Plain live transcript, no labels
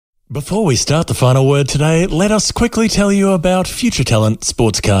Before we start the final word today, let us quickly tell you about Future Talent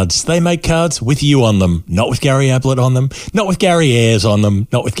Sports Cards. They make cards with you on them, not with Gary Ablett on them, not with Gary Ayres on them,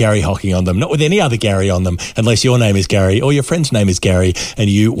 not with Gary Hocking on them, not with any other Gary on them, unless your name is Gary or your friend's name is Gary and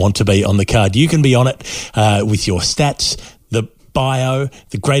you want to be on the card. You can be on it with your stats, the bio,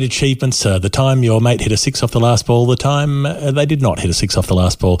 the great achievements, the time your mate hit a six off the last ball, the time they did not hit a six off the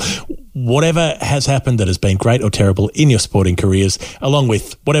last ball. Whatever has happened that has been great or terrible in your sporting careers, along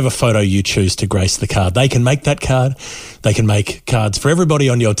with whatever photo you choose to grace the card. They can make that card. They can make cards for everybody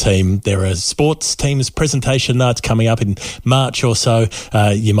on your team. There are sports teams presentation nights coming up in March or so.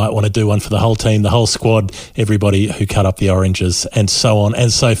 You might want to do one for the whole team, the whole squad, everybody who cut up the oranges, and so on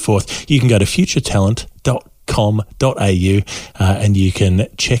and so forth. You can go to futuretalent.com.au and you can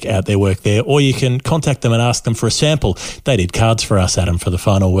check out their work there, or you can contact them and ask them for a sample. They did cards for us, Adam, for the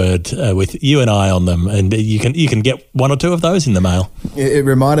final word with you and I on them, and you can get one or two of those in the mail. It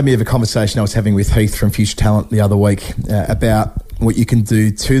reminded me of a conversation I was having with Heath from Future Talent the other week about what you can do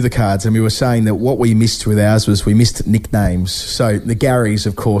to the cards, and we were saying that what we missed with ours was we missed nicknames. So the Garys,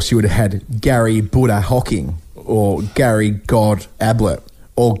 of course, you would have had Gary Buddha Hocking, or Gary God Ablett,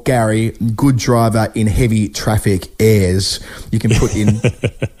 or Gary, good driver in heavy traffic Ayres. You can put in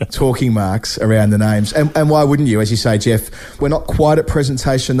talking marks around the names. And why wouldn't you? As you say, Jeff, we're not quite at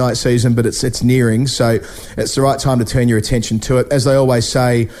presentation night season, but it's nearing, so it's the right time to turn your attention to it. As they always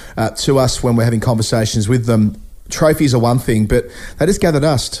say to us when we're having conversations with them, trophies are one thing, but they just gather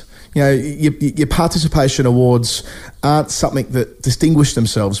dust. You know, your participation awards aren't something that distinguish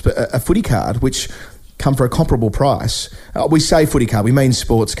themselves, but a footy card, which come for a comparable price. We say footy card, we mean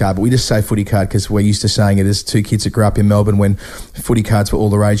sports card, but we just say footy card because we're used to saying it as two kids that grew up in Melbourne when footy cards were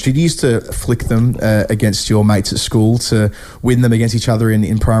all the rage. Did you used to flick them against your mates at school to win them against each other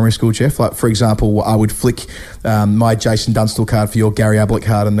in primary school, Jeff? Like, for example, I would flick my Jason Dunstall card for your Gary Ablett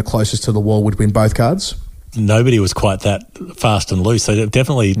card, and the closest to the wall would win both cards. Nobody was quite that fast and loose. So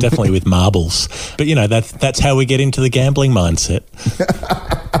definitely with marbles. But, you know, that's how we get into the gambling mindset.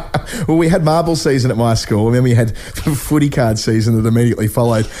 Well, we had marble season at my school, and then we had footy card season that immediately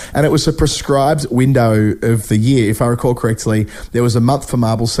followed. And it was a prescribed window of the year. If I recall correctly, there was a month for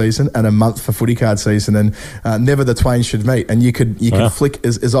marble season and a month for footy card season, and never the twain should meet. And you could flick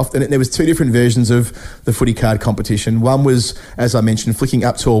as often. And there was two different versions of the footy card competition. One was, as I mentioned, flicking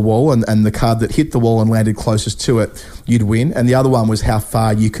up to a wall, and the card that hit the wall and landed closest to it, you'd win. And the other one was how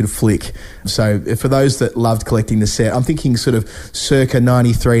far you could flick. So for those that loved collecting the set, I'm thinking sort of circa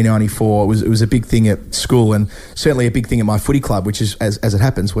 93, 94, it was a big thing at school, and certainly a big thing at my footy club, which is, as it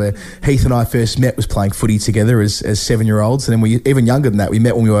happens, where Heath and I first met was playing footy together as 7-year-olds, and then we, even younger than that, we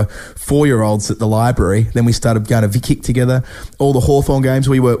met when we were 4-year-olds at the library. Then we started going to Vic kick together. All the Hawthorn games,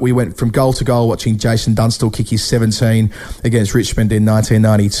 we went from goal to goal watching Jason Dunstall kick his 17 against Richmond in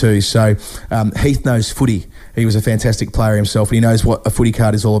 1992. So Heath knows footy. He was a fantastic player himself, and he knows what a footy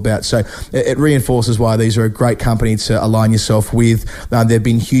card is all about. So it reinforces why these are a great company to align yourself with. They've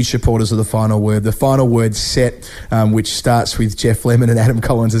been huge supporters of the final word. The final word set, which starts with Jeff Lemon and Adam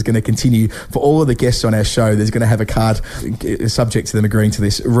Collins, is going to continue for all of the guests on our show. There's going to have a card, subject to them agreeing to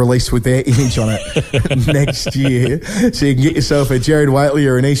this, released with their image on it next year. So you can get yourself a Jared Waitley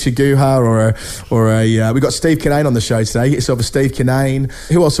or an Isha Guha or a we got Steve Kinane on the show today. Get yourself a Steve Kinane.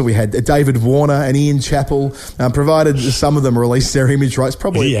 Who else have we had? David Warner and Ian Chappell. Provided some of them release their image rights,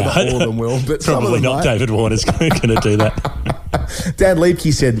 probably not all of them will, but probably not might. David Warner's going to do that. Dan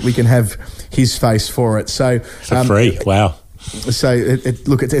Liebke said we can have his face for it. So for free, wow. So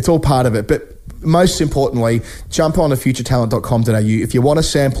it's all part of it, but most importantly, jump on to futuretalent.com.au. If you want a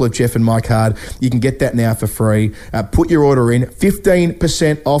sample of Jeff and my card, you can get that now for free. Put your order in.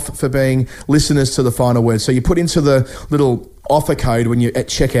 15% off for being listeners to the final word. So you put into the little offer code when you're at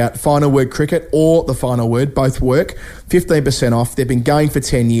checkout, Final Word Cricket or the Final Word, both work. 15% off. They've been going for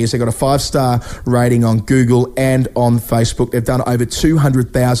 10 years. They've got a 5-star rating on Google and on Facebook. They've done over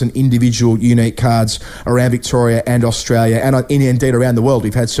 200,000 individual unique cards around Victoria and Australia and indeed around the world.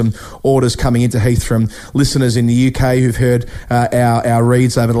 We've had some orders coming into Heath from listeners in the UK who've heard our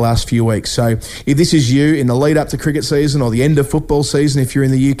reads over the last few weeks. So if this is you in the lead up to cricket season or the end of football season if you're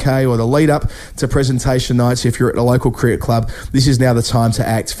in the UK, or the lead up to presentation nights if you're at a local cricket club, this is now the time to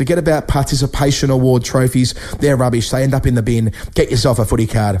act. Forget about participation award trophies. They're rubbish. They end up in the bin. Get yourself a footy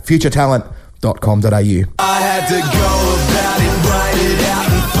card. Futuretalent.com.au. I had to go about it, write it out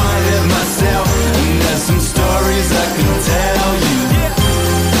and find it myself. And there's some stories I can tell you.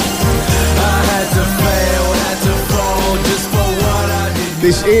 I had to fail, had to fall just for what I did.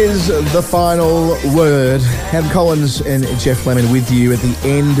 This is the final word. Adam Collins and Geoff Lemon with you at the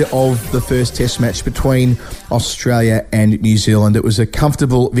end of the first test match between Australia and New Zealand. It was a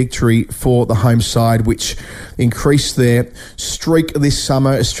comfortable victory for the home side, which increased their streak this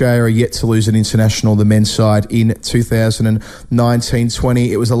summer. Australia are yet to lose an international, the men's side, in 2019-20.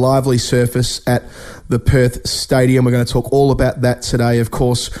 It was a lively surface at the Perth Stadium. We're going to talk all about that today. Of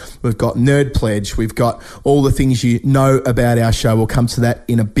course, we've got Nerd Pledge. We've got all the things you know about our show. We'll come to that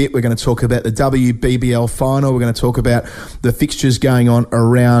in a bit. We're going to talk about the WBBL final. We're going to talk about the fixtures going on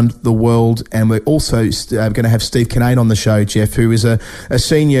around the world. And we're also going to have Steve Kinane on the show, Geoff, who is a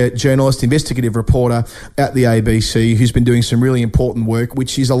senior journalist, investigative reporter at the ABC, who's been doing some really important work,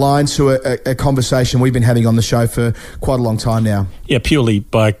 which is aligned to a conversation we've been having on the show for quite a long time now. Yeah, purely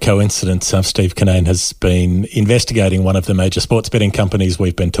by coincidence, Steve Kinane has been investigating one of the major sports betting companies.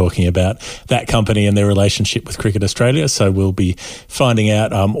 We've been talking about that company and their relationship with Cricket Australia, so we'll be finding out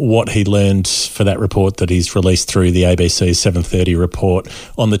what he learned for that report that he's released through the ABC's 7:30 report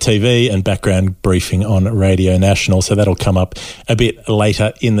on the TV and background briefing on Radio National, so that'll come up a bit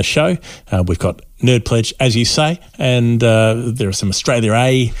later in the show. We've got Nerd Pledge, as you say, and there are some Australia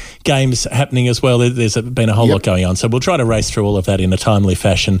A games happening as well. There's been a whole lot going on, so we'll try to race through all of that in a timely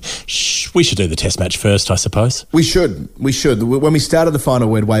fashion. We should do the test match first, I suppose. We should. When we started the final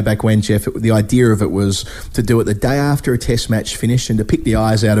word way back when, Geoff, the idea of it was to do it the day after a test match finished and to pick the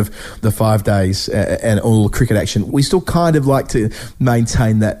eyes out of the 5 days and all the cricket action. We still kind of like to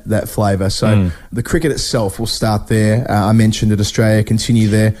maintain that flavour. So the cricket itself will start there. I mentioned that Australia continue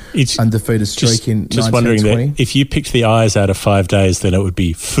their undefeated streak. Just wondering that if you picked the eyes out of 5 days, then it would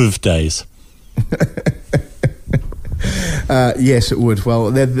be 5 days. Yes, it would.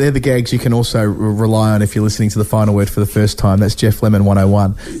 Well, they're the gags you can also rely on if you're listening to the final word for the first time. That's Geoff Lemon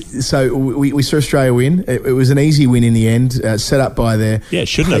 101. So we saw Australia win. It was an easy win in the end, set up by their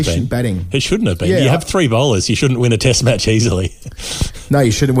patient batting. It shouldn't have been. Yeah, you have 3 bowlers. You shouldn't win a test match easily. No,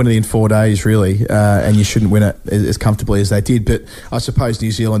 you shouldn't win it in 4 days, really, and you shouldn't win it as comfortably as they did. But I suppose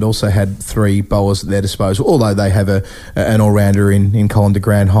New Zealand also had 3 bowlers at their disposal, although they have an all-rounder in Colin de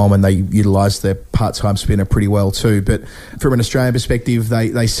Grandhomme, and they utilised their part-time spinner pretty well too. But from an Australian perspective,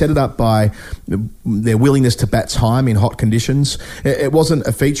 they set it up by their willingness to bat time in hot conditions. It wasn't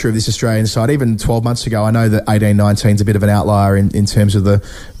a feature of this Australian side. Even 12 months ago, I know that 18-19 is a bit of an outlier in terms of the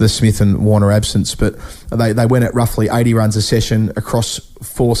Smith and Warner absence, but they went at roughly 80 runs a session across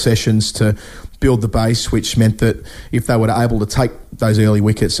 4 sessions to build the base, which meant that if they were able to take those early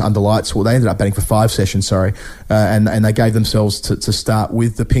wickets under lights, well, they ended up batting for 5 sessions, and they gave themselves to start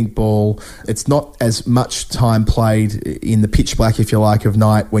with the pink ball. It's not as much time played in the pitch black, if you like, of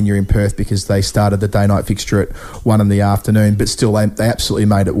night when you're in Perth, because they started the day-night fixture at 1 in the afternoon, but still they absolutely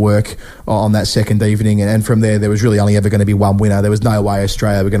made it work on that second evening, and from there was really only ever going to be one winner. There was no way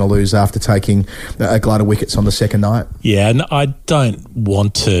Australia were going to lose after taking a glut of wickets on the second night. Yeah, and I don't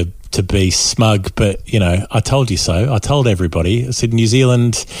want to be smug, but, I told you so. I told everybody. I said New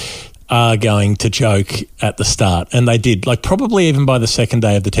Zealand are going to choke at the start, and they did. Like, probably even by the second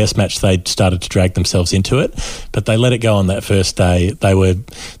day of the test match, they started to drag themselves into it, but they let it go on that first day. They were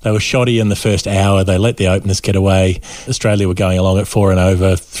shoddy in the first hour. They let the openers get away. Australia were going along at 4 and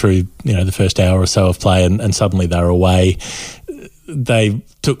over through, the first hour or so of play, and suddenly they were away. They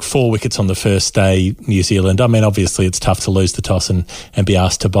took 4 wickets on the first day, New Zealand. I mean, obviously it's tough to lose the toss and be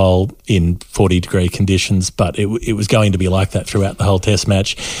asked to bowl in 40-degree conditions, but it was going to be like that throughout the whole test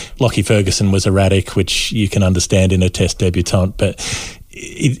match. Lockie Ferguson was erratic, which you can understand in a test debutant, but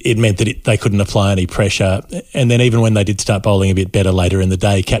it meant that they couldn't apply any pressure. And then even when they did start bowling a bit better later in the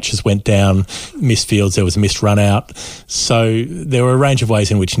day, catches went down, missed fields, there was a missed run out. So there were a range of ways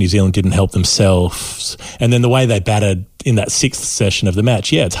in which New Zealand didn't help themselves. And then the way they batted in that 6th session of the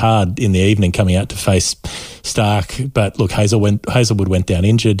match, it's hard in the evening coming out to face Stark. But look, Hazelwood went down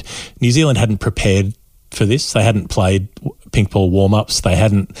injured. New Zealand hadn't prepared for this. They hadn't played pink ball warm-ups. They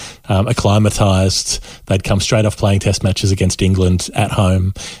hadn't acclimatised. They'd come straight off playing test matches against England at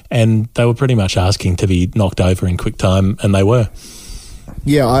home, and they were pretty much asking to be knocked over in quick time, and they were.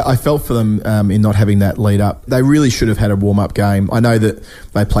 Yeah, I felt for them in not having that lead up. They really should have had a warm-up game. I know that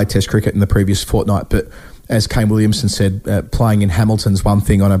they played test cricket in the previous fortnight, but as Kane Williamson said, playing in Hamilton's one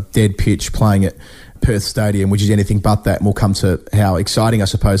thing on a dead pitch, playing at Perth Stadium, which is anything but that. And we'll come to how exciting, I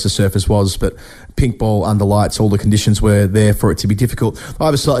suppose, the surface was, but pink ball under lights, all the conditions were there for it to be difficult. I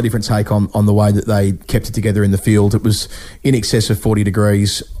have a slightly different take on the way that they kept it together in the field. It was in excess of 40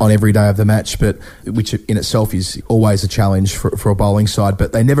 degrees on every day of the match, but which in itself is always a challenge for a bowling side,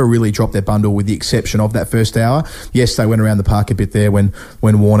 but they never really dropped their bundle with the exception of that first hour. Yes, they went around the park a bit there when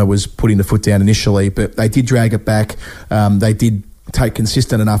Warner was putting the foot down initially, but they did drag it back. They did take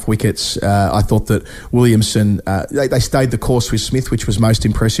consistent enough wickets. I thought that Williamson, they stayed the course with Smith, which was most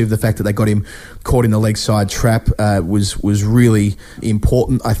impressive. The fact that they got him caught in the leg side trap was really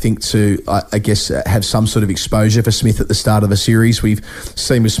important, I think, to, I guess, have some sort of exposure for Smith at the start of a series. We've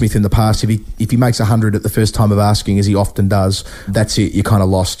seen with Smith in the past, if he makes 100 at the first time of asking, as he often does, that's it. You're kind of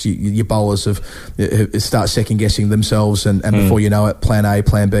lost. Your bowlers start second-guessing themselves, and before you know it, plan A,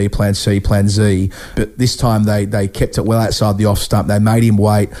 plan B, plan C, plan Z. But this time they kept it well outside the off stump. They made him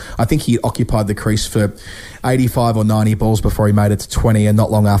wait. I think he occupied the crease for 85 or 90 balls before he made it to 20, and not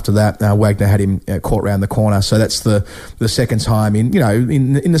long after that, Wagner had him caught round the corner. So that's the second time in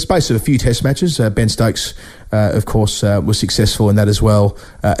the space of a few Test matches. Ben Stokes, of course, was successful in that as well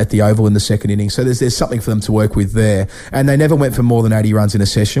at the Oval in the second innings. So there's something for them to work with there. And they never went for more than 80 runs in a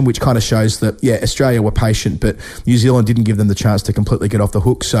session, which kind of shows that, Australia were patient, but New Zealand didn't give them the chance to completely get off the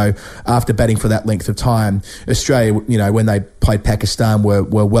hook. So after batting for that length of time, Australia, when they played Pakistan, were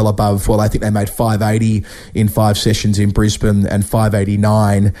well above. Well, I think they made 580 in 5 sessions in Brisbane and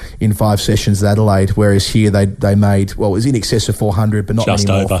 589 in 5 sessions at Adelaide, whereas here they made, it was in excess of 400, but not just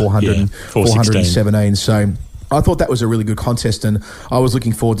many more, over, 417. So I thought that was a really good contest, and I was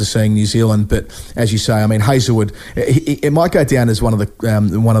looking forward to seeing New Zealand. But as you say, I mean, Hazelwood, it might go down as one of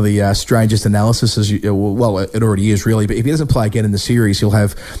the strangest analyses. Well, it already is really. But if he doesn't play again in the series, he'll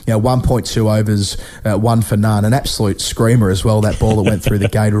have 1.2 overs, 1 for none, an absolute screamer as well. That ball that went through the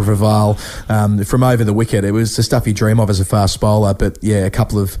gate of Raval from over the wicket, it was the stuff you dream of as a fast bowler. But a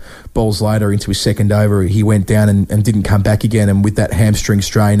couple of balls later into his second over, he went down and didn't come back again. And with that hamstring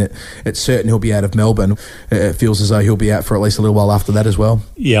strain, it's certain he'll be out of Melbourne. Feels as though he'll be out for at least a little while after that as well.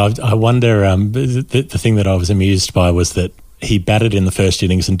 Yeah, I wonder, the thing that I was amused by was that he batted in the first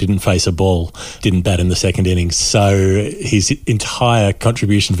innings and didn't face a ball, didn't bat in the second innings. So his entire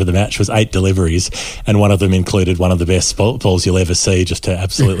contribution for the match was 8 deliveries, and one of them included one of the best balls you'll ever see, just to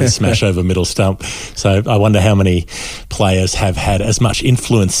absolutely smash over middle stump. So I wonder how many players have had as much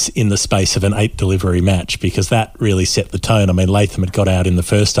influence in the space of an 8-delivery match, because that really set the tone. I mean, Latham had got out in the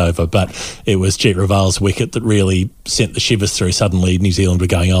first over, but it was Jeet Raval's wicket that really sent the shivers through. Suddenly New Zealand were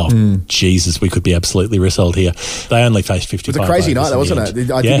going, Jesus, we could be absolutely rissoled here. They only faced 50. It was a crazy night, though, wasn't it?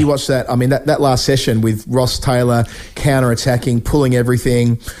 Did you watch that? I mean, that last session with Ross Taylor counter-attacking, pulling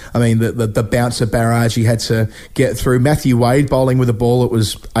everything. I mean, the bouncer barrage he had to get through. Matthew Wade bowling with a ball that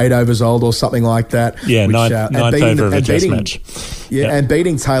was 8 overs old or something like that. Yeah, ninth over of a Test match. Yeah, and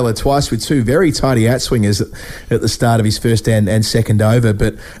beating Taylor twice with 2 very tidy outswingers at the start of his first and second over.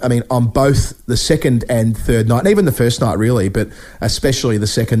 But, I mean, on both the second and third night, and even the first night really, but especially the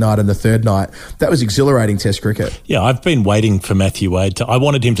second night and the third night, that was exhilarating Test cricket. Yeah, I've been waiting for Matthew Wade I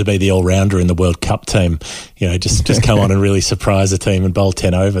wanted him to be the all-rounder in the World Cup team, just come on and really surprise a team and bowl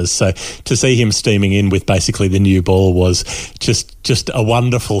 10 overs. So to see him steaming in with basically the new ball was just a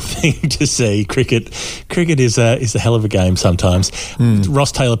wonderful thing to see. Cricket is a hell of a game sometimes.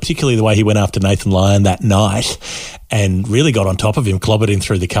 Ross Taylor, particularly the way he went after Nathan Lyon that night and really got on top of him, clobbered him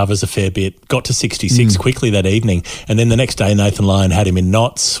through the covers a fair bit, got to 66 quickly that evening. And then the next day, Nathan Lyon had him in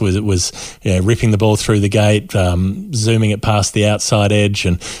knots, was ripping the ball through the gate, zooming it past the outside edge,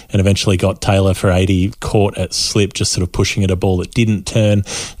 and eventually got Taylor for 80, caught at slip, just sort of pushing at a ball that didn't turn.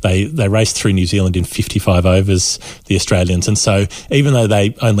 They raced through New Zealand in 55 overs, the Australians. And so even though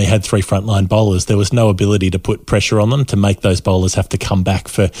they only had 3 frontline bowlers, there was no ability to put pressure on them, to make those bowlers have to come back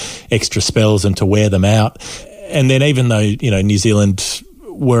for extra spells and to wear them out. And then even though, New Zealand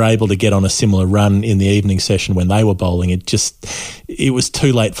were able to get on a similar run in the evening session when they were bowling, it was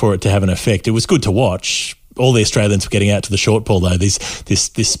too late for it to have an effect. It was good to watch. All the Australians were getting out to the short ball, though. This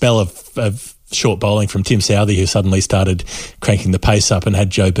spell of short bowling from Tim Southee, who suddenly started cranking the pace up and had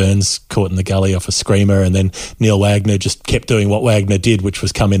Joe Burns caught in the gully off a screamer, and then Neil Wagner just kept doing what Wagner did, which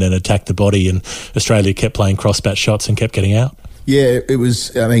was come in and attack the body, and Australia kept playing cross-bat shots and kept getting out. Yeah, it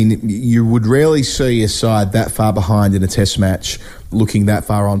was, I mean, you would rarely see a side that far behind in a Test match looking that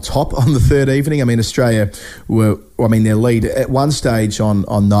far on top on the third evening. I mean, Australia their lead at one stage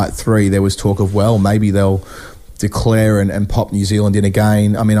on night 3, there was talk of, maybe they'll declare and pop New Zealand in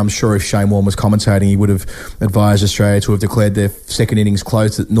again. I mean, I'm sure if Shane Warne was commentating, he would have advised Australia to have declared their second innings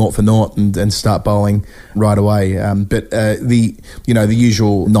closed at 0 for 0 and start bowling right away. But the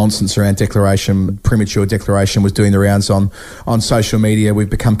usual nonsense around premature declaration was doing the rounds on social media. We've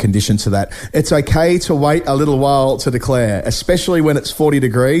become conditioned to that. It's okay to wait a little while to declare, especially when it's 40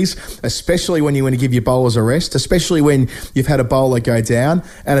 degrees, especially when you want to give your bowlers a rest, especially when you've had a bowler go down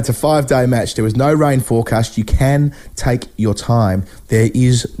and it's a 5-day match. There was no rain forecast. You can take your time. There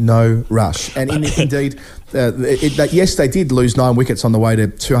is no rush. And indeed, Yes, they did lose 9 wickets on the way to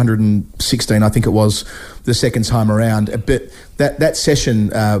 216, I think it was, the second time around. But that session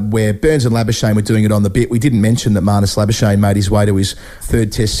where Burns and Labuschagne were doing it on the bit, we didn't mention that Marnus Labuschagne made his way to his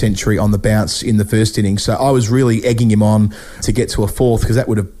 3rd Test century on the bounce in the first innings. So I was really egging him on to get to a 4th because that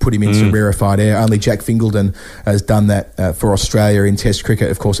would have put him into rarefied air. Only Jack Fingleton has done that for Australia in Test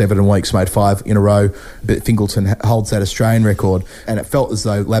cricket. Of course, Everton Weekes made 5 in a row, but Fingleton holds that Australian record. And it felt as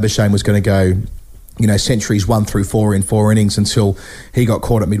though Labuschagne was going to go, centuries 1 through 4 in 4 innings until he got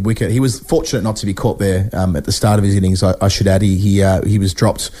caught at mid-wicket. He was fortunate not to be caught there at the start of his innings, I should add. He was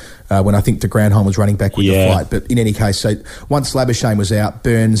dropped when I think de Grandhomme was running back with the flight. But in any case, so once Labuschagne was out,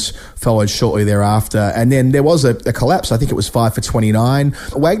 Burns followed shortly thereafter. And then there was a collapse. I think it was 5 for 29.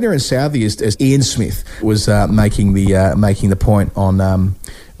 Wagner and Southee, as Ian Smith was making the point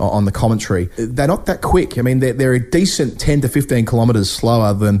on the commentary, they're not that quick. I mean, they're a decent 10 to 15 kilometres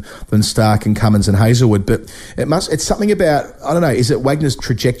slower than Stark and Cummins and Hazelwood, but it's something about, I don't know, is it Wagner's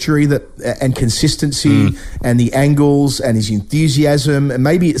trajectory and consistency and the angles and his enthusiasm, and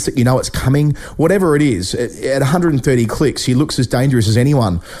maybe it's that it's coming, whatever it is. At 130 clicks, he looks as dangerous as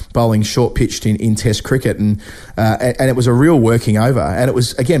anyone bowling short pitched in Test cricket, and it was a real working over, and it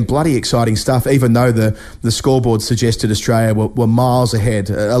was, again, bloody exciting stuff, even though the scoreboard suggested Australia were miles ahead,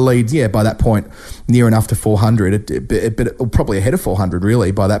 a lead, by that point, near enough to 400, but probably ahead of 400,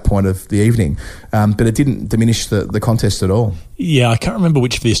 really, by that point of the evening. But it didn't diminish the contest at all. Yeah, I can't remember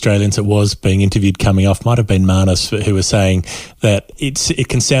which of the Australians it was being interviewed coming off. Might have been Marnus, who was saying that it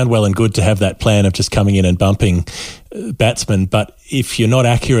can sound well and good to have that plan of just coming in and bumping batsmen, but if you're not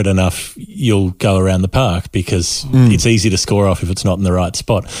accurate enough, you'll go around the park because it's easy to score off if it's not in the right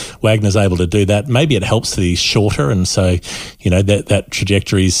spot. Wagner's able to do that. Maybe it helps that he's shorter, and so that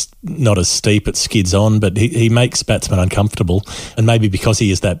trajectory's not as steep, it skids on, but he makes batsmen uncomfortable, and maybe because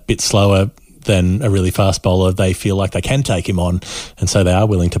he is that bit slower than a really fast bowler, they feel like they can take him on, and so they are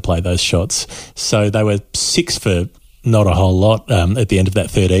willing to play those shots. So they were 6 for not a whole lot at the end of that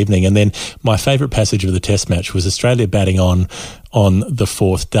third evening. And then my favourite passage of the Test match was Australia batting on the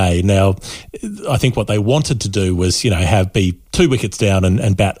 4th day. Now, I think what they wanted to do was, be 2 wickets down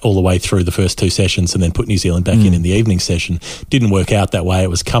and bat all the way through the first 2 sessions and then put New Zealand back in the evening session. Didn't work out that way. It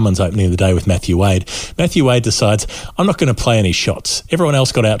was Cummins opening the day with Matthew Wade. Matthew Wade decides, I'm not going to play any shots. Everyone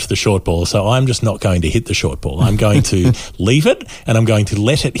else got out to the short ball, so I'm just not going to hit the short ball. I'm going to leave it and I'm going to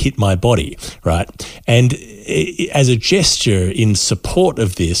let it hit my body, right? And as a gesture in support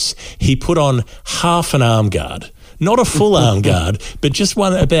of this, he put on half an arm guard. Not a full arm guard, but just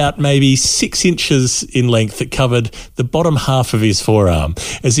one about maybe 6 inches in length that covered the bottom half of his forearm,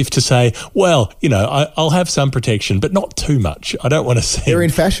 as if to say, well, I'll have some protection, but not too much. I don't want to see. They're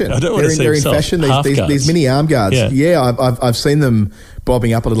in fashion. I don't want to see. They're in fashion. These mini arm guards. Yeah, I've seen them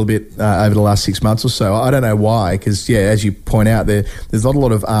bobbing up a little bit over the last 6 months or so. I don't know why, because as you point out, there's not a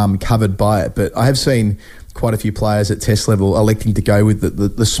lot of arm covered by it, but I have seen quite a few players at Test level electing to go with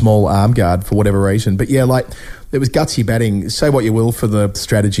the small arm guard for whatever reason. But there was gutsy batting. Say what you will for the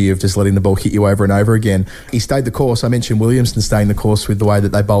strategy of just letting the ball hit you over and over again. He stayed the course. I mentioned Williamson staying the course with the way that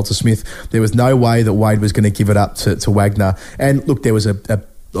they bowled to Smith. There was no way that Wade was going to give it up to Wagner. And look, there was a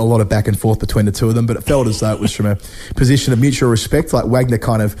lot of back and forth between the two of them, but it felt as though it was from a position of mutual respect. Like Wagner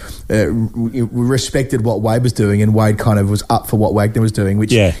kind of respected what Wade was doing, and Wade kind of was up for what Wagner was doing,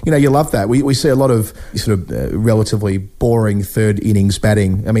 which, you love that. We see a lot of sort of relatively boring third innings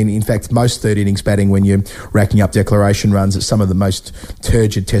batting. I mean, in fact, most third innings batting, when you're racking up declaration runs, it's some of the most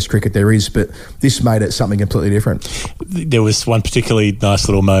turgid Test cricket there is, but this made it something completely different. There was one particularly nice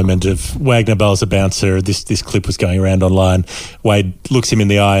little moment of Wagner bowls a bouncer. This clip was going around online. Wade looks him in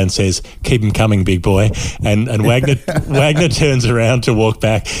the eye and says, "Keep him coming, big boy." And Wagner turns around to walk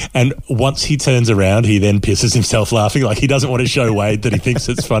back, and once he turns around, he then pisses himself laughing. Like, he doesn't want to show Wade that he thinks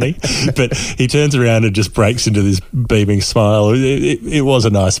it's funny, but he turns around and just breaks into this beaming smile. It was a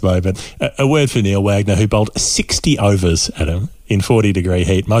nice moment. A word for Neil Wagner, who bowled 60 overs at him in 40-degree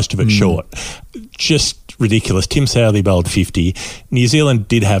heat, most of it short. Just ridiculous. Tim Southee bowled 50. New Zealand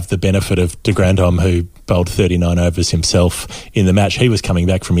did have the benefit of de Grandhomme, who bowled 39 overs himself in the match. He was coming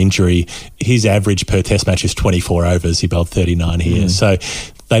back from injury. His average per Test match is 24 overs. He bowled 39 here. So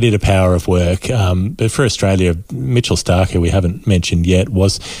they did a power of work. But for Australia, Mitchell Stark, who we haven't mentioned yet,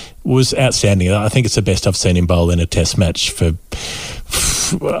 was outstanding. I think it's the best I've seen him bowl in a Test match for...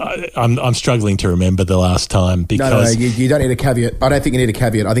 I'm struggling to remember the last time because... No, you don't need a caveat. I don't think you need a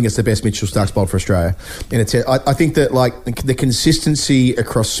caveat. I think it's the best Mitchell Stark's bowled for Australia. I think that the consistency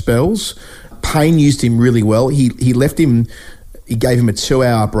across spells, Payne used him really well. He left him... He gave him a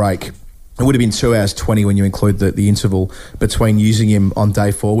 2-hour break It would have been 2 hours 20 when you include the interval between using him on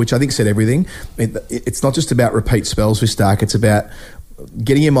day 4, which I think said everything. It's not just about repeat spells with Starc, it's about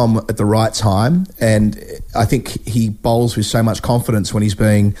getting him on at the right time, and I think he bowls with so much confidence when he's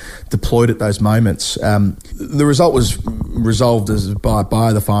being deployed at those moments. The result was resolved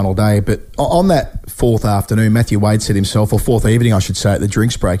by the final day, but on that 4th afternoon, Matthew Wade said himself, or 4th evening I should say, at the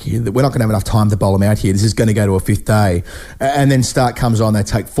drinks break, that we're not going to have enough time to bowl him out here. This is going to go to a 5th day. And then Starc comes on, they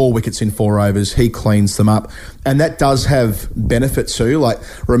take 4 wickets in 4 overs, he cleans them up, and that does have benefits too. Like,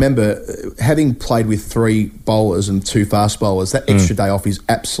 remember, having played with 3 bowlers and 2 fast bowlers, that extra day off is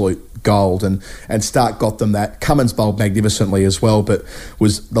absolute gold, and Starc got them that. Cummins bowled magnificently as well, but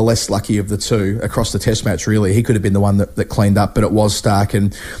was the less lucky of the two across the test match, really. He could have been the one that cleaned up, but it was Starc.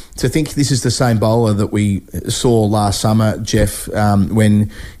 And to think this is the same bowler that we saw last summer, Jeff,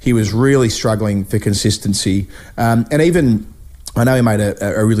 when he was really struggling for consistency, and even I know he made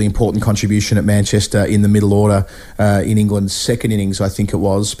a really important contribution at Manchester in the middle order in England's second innings, I think it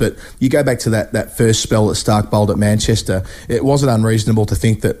was. But you go back to that first spell that Starc bowled at Manchester, it wasn't unreasonable to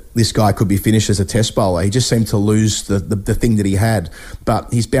think that this guy could be finished as a test bowler. He just seemed to lose the thing that he had.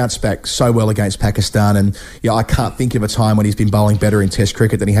 But he's bounced back so well against Pakistan, and I can't think of a time when he's been bowling better in Test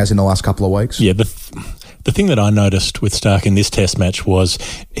cricket than he has in the last couple of weeks. Yeah, the thing that I noticed with Starc in this Test match was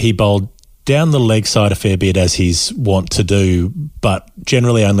he bowled down the leg side a fair bit, as he's wont to do, but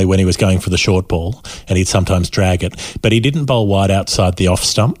generally only when he was going for the short ball, and he'd sometimes drag it. But he didn't bowl wide outside the off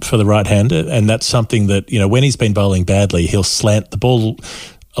stump for the right-hander, and that's something that, when he's been bowling badly, he'll slant the ball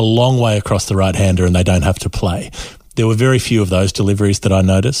a long way across the right-hander and they don't have to play. There were very few of those deliveries that I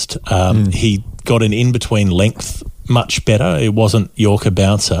noticed. He got an in-between length much better. It wasn't Yorker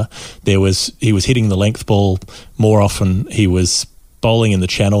bouncer. He was hitting the length ball more often. He was bowling in the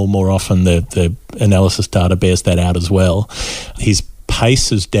channel more often. The analysis data bears that out as well. His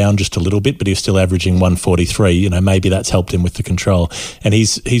pace is down just a little bit, but he's still averaging 143. Maybe that's helped him with the control. And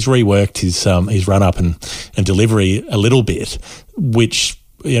he's reworked his run up and delivery a little bit, which,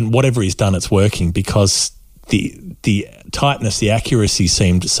 and whatever he's done, it's working, because the tightness, the accuracy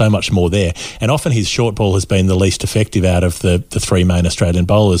seemed so much more there. And often his short ball has been the least effective out of the 3 main Australian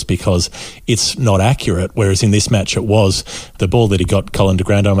bowlers because it's not accurate, whereas in this match it was. The ball that he got Colin de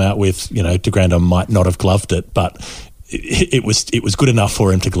Grandhomme out with, de Grandhomme might not have gloved it, but it was good enough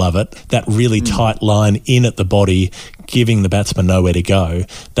for him to glove it. That really tight line in at the body, giving the batsman nowhere to go,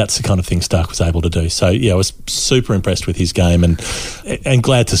 that's the kind of thing Starc was able to do. So, I was super impressed with his game and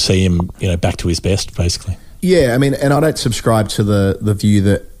glad to see him, back to his best, basically. Yeah, I mean, and I don't subscribe to the view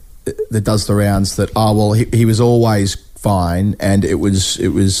that does the rounds that, he was always fine, and it was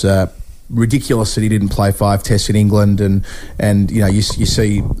ridiculous that he didn't play 5 tests in England, and you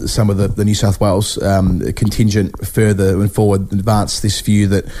see some of the New South Wales contingent further and forward advance this view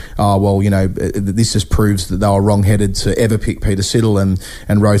that this just proves that they were wrong-headed to ever pick Peter Siddle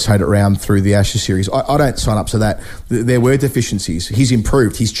and rotate it around through the Ashes series. I don't sign up to that. There were deficiencies. He's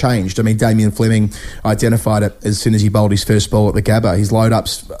improved. He's changed. I mean, Damien Fleming identified it as soon as he bowled his first ball at the Gabba. His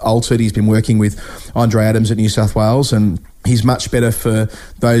load-up's altered. He's been working with Andre Adams at New South Wales, and he's much better for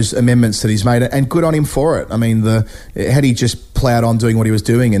those amendments that he's made, and good on him for it. I mean, had he just ploughed on doing what he was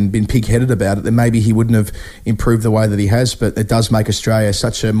doing and been pig-headed about it, then maybe he wouldn't have improved the way that he has. But it does make Australia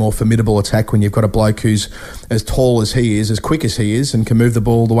such a more formidable attack when you've got a bloke who's as tall as he is, as quick as he is, and can move the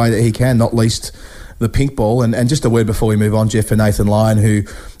ball the way that he can, not least the pink ball. And just a word before we move on, Jeff, for Nathan Lyon, who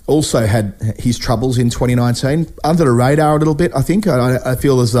also had his troubles in 2019, under the radar a little bit, I think. I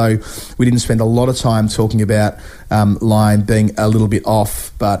feel as though we didn't spend a lot of time talking about Lyon being a little bit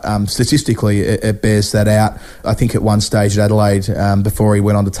off, but statistically it bears that out. I think at one stage at Adelaide, before he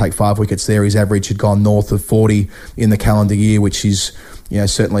went on to take 5 wickets there, his average had gone north of 40 in the calendar year, which is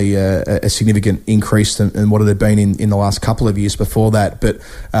certainly a significant increase than what it had been in the last couple of years before that. But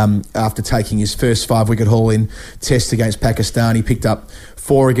after taking his first 5-wicket haul in Test against Pakistan, he picked up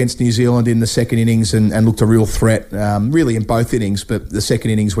 4 against New Zealand in the second innings and looked a real threat, really in both innings. But the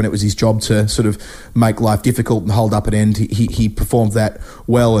second innings, when it was his job to sort of make life difficult and hold up an end, he performed that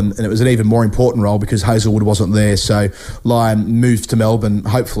well, and it was an even more important role because Hazelwood wasn't there. So Lyon moved to Melbourne,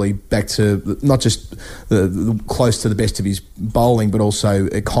 hopefully back to not just close to the best of his bowling, but also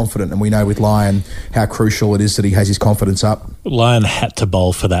confident. And we know with Lyon how crucial it is that he has his confidence up. Lyon had to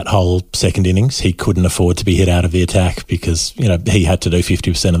bowl for that whole second innings. He couldn't afford to be hit out of the attack because he had to do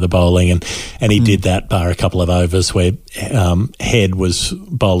 50% of the bowling, and he did that bar a couple of overs where Head was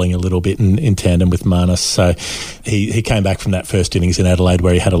bowling a little bit in tandem with Marnus. So he came back from that first innings in Adelaide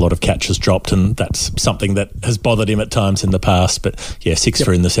where he had a lot of catches dropped, and that's something that has bothered him at times in the past. But yeah, 6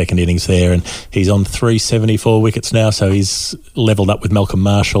 for in the second innings there, and he's on 374 wickets now, so he's levelled up with Malcolm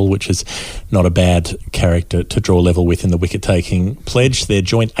Marshall, which is not a bad character to draw level with in the wicket-taking pledge. They're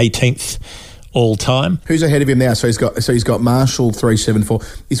joint 18th all time. Who's ahead of him now? So he's got Marshall 374.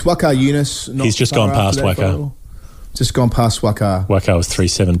 Is Waqar Yunus not He's just far gone past after that? Waqar. Just gone past Waqar. Waqar was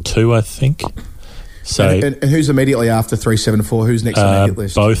 372, I think. So and who's immediately after 374? Who's next on the hit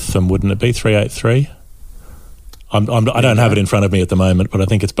list? both of them, wouldn't it be? 383. I don't have it in front of me at the moment, but I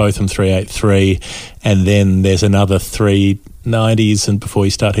think it's both of them 383, and then there's another 390s, and before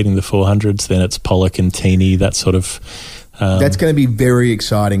you start hitting the 400s, then it's Pollock and Teeny, that sort of. That's going to be very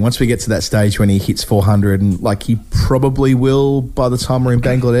exciting once we get to that stage when he hits 400, and like he probably will by the time we're in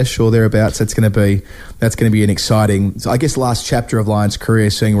Bangladesh or thereabouts. That's going to be an exciting, I guess, last chapter of Lyon's career,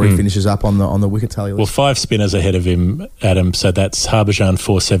 seeing where he finishes up on the wicket tally list. Well, 5 spinners ahead of him, Adam. So that's Harbhajan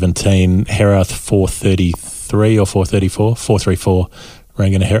 417, Herath 433 or 434, 434.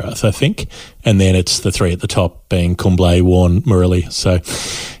 Rangan Herath, I think, and then it's the 3 at the top being Kumble, Warne, Murali. So,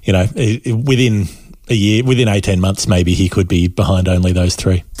 within a year, within 18 months, maybe he could be behind only those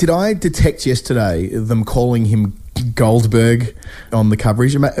 3. Did I detect yesterday them calling him Goldberg on the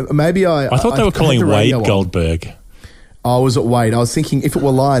coverage? Maybe I thought they were calling Wade Goldberg. Oh, was it Wade? I was thinking if it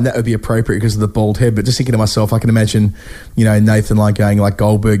were Lyon, that would be appropriate because of the bald head. But just thinking to myself, I can imagine, Nathan Lyon going like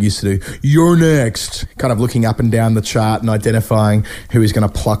Goldberg used to do, "You're next," kind of looking up and down the chart and identifying who he's going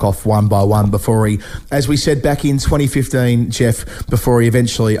to pluck off one by one before he, as we said back in 2015, Jeff, before he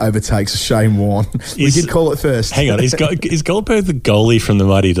eventually overtakes Shane Warne. We did call it first. Hang on, is Goldberg the goalie from the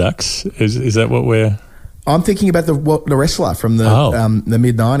Mighty Ducks? Is that what we're... I'm thinking about the wrestler from the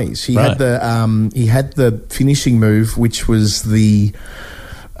mid '90s. He had the finishing move, which was it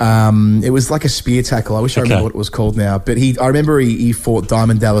was like a spear tackle. I wish I remember what it was called now. But I remember he fought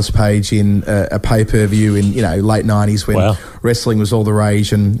Diamond Dallas Page in a pay-per-view in late '90s when wrestling was all the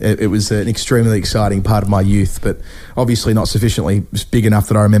rage, and it was an extremely exciting part of my youth. But obviously not sufficiently big enough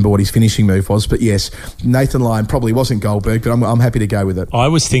that I remember what his finishing move was. But yes, Nathan Lyon probably wasn't Goldberg, but I'm happy to go with it. I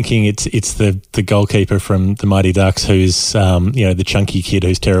was thinking it's the goalkeeper from the Mighty Ducks who's the chunky kid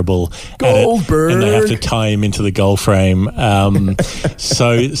who's terrible Goldberg, and they have to tie him into the goal frame.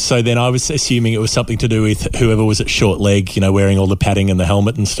 So then I was assuming it was something to do with whoever was at short leg, wearing all the padding and the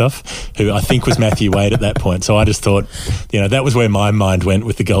helmet and stuff, who I think was Matthew Wade at that point. So I just thought, that was where my mind went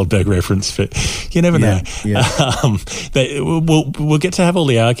with the Goldberg reference. But you never know. Yeah. We'll get to have all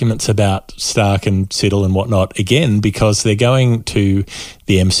the arguments about Stark and Siddle and whatnot again because they're going to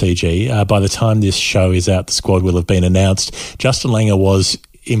the MCG. By the time this show is out, the squad will have been announced. Justin Langer was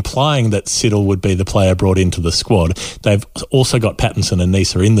implying that Siddle would be the player brought into the squad. They've also got Pattinson and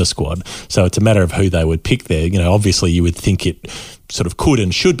Neser in the squad, so it's a matter of who they would pick there. Obviously you would think it sort of could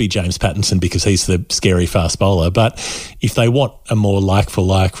and should be James Pattinson because he's the scary fast bowler, but if they want a more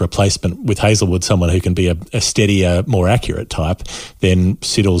like-for-like replacement with Hazelwood, someone who can be a steadier, more accurate type, then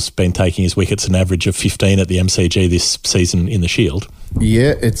Siddle's been taking his wickets an average of 15 at the MCG this season in the Shield.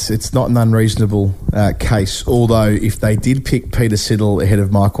 Yeah, it's not an unreasonable case, although if they did pick Peter Siddle ahead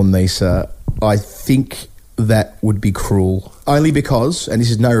of Michael Neser, I think that would be cruel. Only because, and this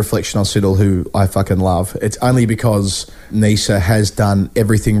is no reflection on Siddle, who I fucking love, it's only because Neser has done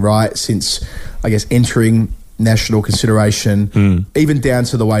everything right since, I guess, entering national consideration, even down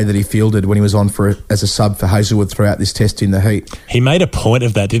to the way that he fielded when he was on as a sub for Hazelwood throughout this test in the heat. He made a point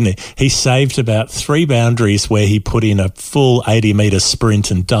of that, didn't he? He saved about 3 boundaries where he put in a full 80-metre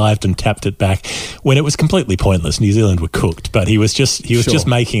sprint and dived and tapped it back when it was completely pointless. New Zealand were cooked, but he was just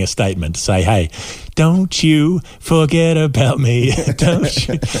making a statement to say, hey, don't you forget about me. Don't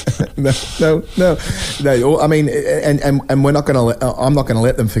you? No. I mean, and we're not going to. I'm not going to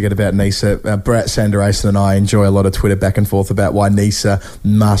let them forget about Neser. Brat Sanderson and I enjoy a lot of Twitter back and forth about why Neser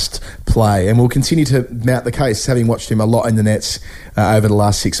must play, and we'll continue to mount the case. Having watched him a lot in the nets over the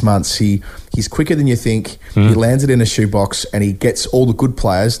last 6 months, he's quicker than you think. He lands it in a shoebox, and he gets all the good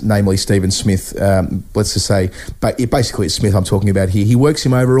players, namely Stephen Smith. Let's just say, but basically it's Smith I'm talking about here. He works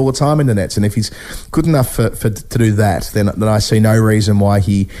him over all the time in the nets, and if he's good enough to do that, then I see no reason why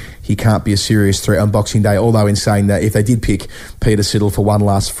he can't be a serious threat on Boxing Day. Although in saying that, if they did pick Peter Siddle for one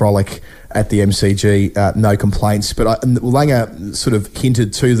last frolic at the MCG, no complaints. But Langer sort of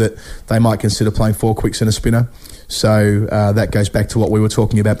hinted too that they might consider playing 4 quicks and a spinner. So that goes back to what we were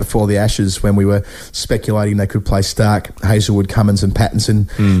talking about before the Ashes when we were speculating they could play Stark, Hazelwood, Cummins and Pattinson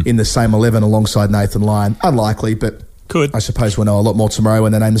in the same 11 alongside Nathan Lyon. Unlikely, but Could. I suppose we'll know a lot more tomorrow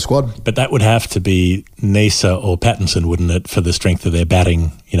when they name the squad. But that would have to be Nisa or Pattinson, wouldn't it, for the strength of their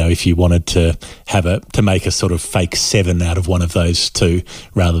batting? You know, if you wanted to to make a sort of fake 7 out of one of those two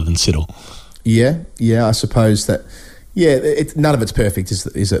rather than Siddle. Yeah, I suppose that. Yeah, none of it's perfect,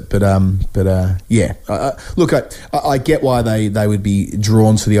 is it? But yeah. Look, I get why they would be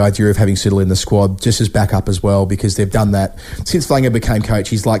drawn to the idea of having Siddle in the squad just as backup as well, because they've done that since Langer became coach.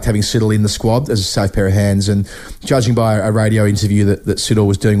 He's liked having Siddle in the squad as a safe pair of hands. And judging by a radio interview that Siddle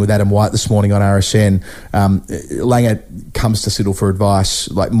was doing with Adam White this morning on RSN, Langer comes to Siddle for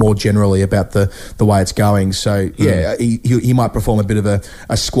advice, like more generally about the way it's going. So yeah, he might perform a bit of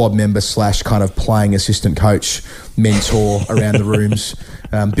a squad member / kind of playing assistant coach mentor around the rooms,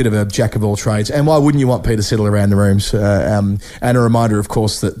 bit of a jack of all trades. And why wouldn't you want Peter Siddle around the rooms? And a reminder, of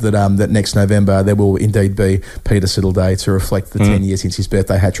course, that next November there will indeed be Peter Siddle Day to reflect the 10 years since his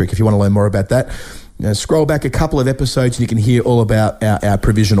birthday hat-trick. If you want to learn more about that, scroll back a couple of episodes and you can hear all about our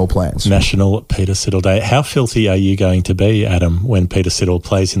provisional plans. National Peter Siddle Day. How filthy are you going to be, Adam, when Peter Siddle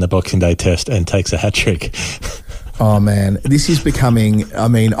plays in the Boxing Day Test and takes a hat-trick? Oh, man, this is becoming, I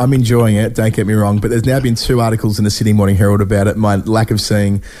mean, I'm enjoying it, don't get me wrong, but there's now been 2 articles in the Sydney Morning Herald about it, my lack of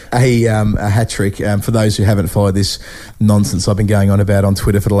seeing a hat-trick. For those who haven't followed this nonsense I've been going on about on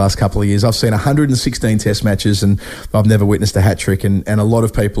Twitter for the last couple of years, I've seen 116 test matches and I've never witnessed a hat-trick, and a lot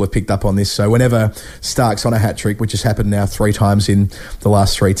of people have picked up on this. So whenever Stark's on a hat-trick, which has happened now 3 times in the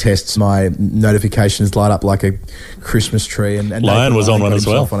last 3 tests, my notifications light up like a Christmas tree. And Lyon was on one as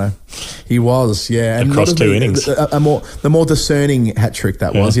well. He was, yeah. And across 2 innings. The more discerning hat-trick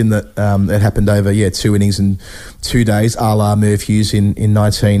that was, in that it happened over 2 innings and 2 days, a la Merv Hughes in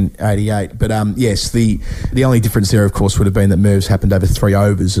 1988. But yes, the only difference there, of course, would have been that Merv's happened over 3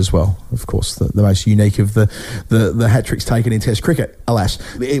 overs as well. Of course, the most unique of the hat-tricks taken in Test cricket. Alas,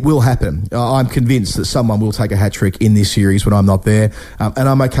 it will happen. I'm convinced that someone will take a hat-trick in this series when I'm not there, and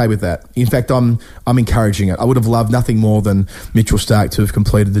I'm okay with that. In fact, I'm encouraging it. I would have loved nothing more than Mitchell Starc to have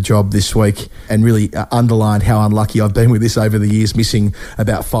completed the job this week and really underlined how unlucky I've been with this over the years, missing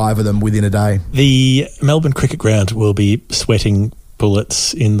about 5 of them within a day. The Melbourne Cricket Ground will be sweating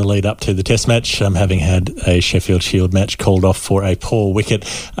bullets in the lead up to the Test match, having had a Sheffield Shield match called off for a poor wicket.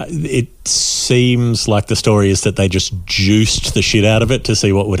 It seems like the story is that they just juiced the shit out of it to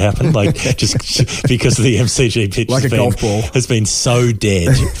see what would happen, like just because the MCG pitch like golf ball has been so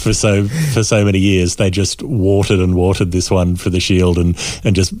dead for so many years. They just watered this one for the Shield and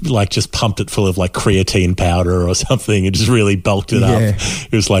just pumped it full of like creatine powder or something and just really bulked it up.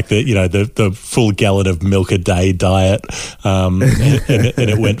 It was like the full gallon of milk a day diet, and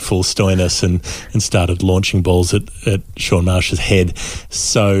it went full Stoinis and started launching balls at Shaun Marsh's head.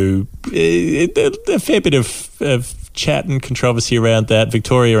 So a fair bit of chat and controversy around that.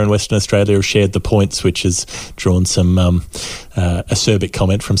 Victoria and Western Australia have shared the points, which has drawn some acerbic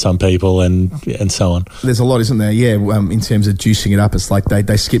comment from some people and so on. There's a lot, isn't there? Yeah, in terms of juicing it up, it's like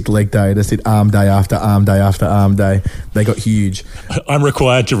they skipped leg day. They did arm day after arm day after arm day. They got huge. I'm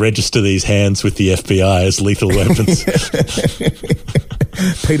required to register these hands with the FBI as lethal weapons.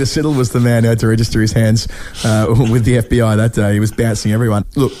 Peter Siddle was the man who had to register his hands with the FBI that day. He was bouncing everyone.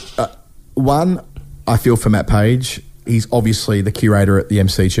 Look, one, I feel for Matt Page. He's obviously the curator at the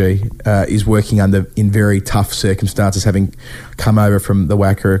MCG. He's working in very tough circumstances, having come over from the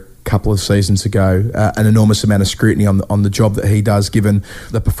WACA a couple of seasons ago. An enormous amount of scrutiny on the job that he does, given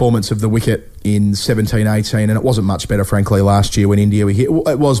the performance of the wicket in 17-18, and it wasn't much better, frankly, last year when India were here.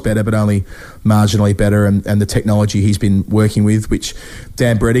 It was better, but only marginally better, and the technology he's been working with, which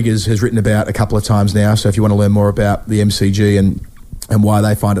Dan Brettig has written about a couple of times now. So if you want to learn more about the MCG and why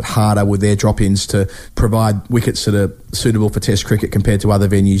they find it harder with their drop-ins to provide wickets that are suitable for Test cricket compared to other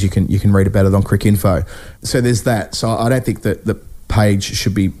venues, you can read about it on Cricinfo. So there's that. So I don't think that Page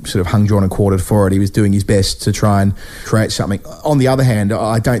should be sort of hung, drawn and quartered for it. He was doing his best to try and create something. On the other hand,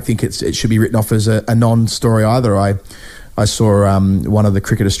 I don't think it should be written off as a non-story either. I saw one of the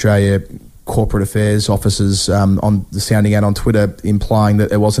Cricket Australia corporate affairs officers on the sounding out on Twitter implying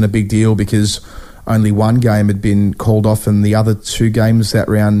that it wasn't a big deal because only one game had been called off and the other 2 games that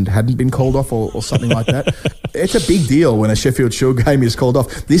round hadn't been called off or something like that. It's a big deal when a Sheffield Shield game is called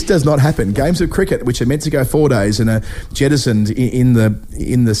off. This does not happen. Games of cricket, which are meant to go 4 days and are jettisoned in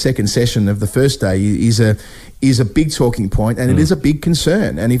the second session of the first day, is a big talking point, and it is a big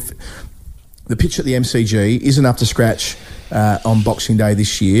concern. And if the pitch at the MCG isn't up to scratch on Boxing Day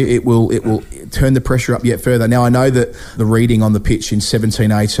this year, it will turn the pressure up yet further. Now, I know that the reading on the pitch in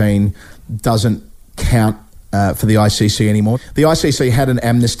 17-18 doesn't count for the ICC anymore. The ICC had an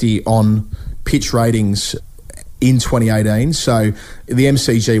amnesty on pitch ratings in 2018. So the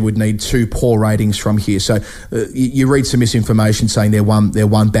MCG would need 2 poor ratings from here. So you read some misinformation saying they're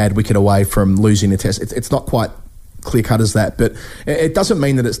one bad wicket away from losing the test. It's not quite clear cut as that, but it doesn't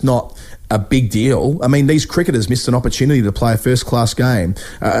mean that it's not a big deal. I mean, these cricketers missed an opportunity to play a first-class game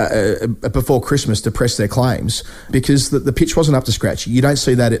before Christmas to press their claims because the pitch wasn't up to scratch. You don't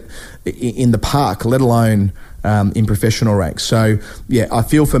see that in the park, let alone in professional ranks. So, yeah, I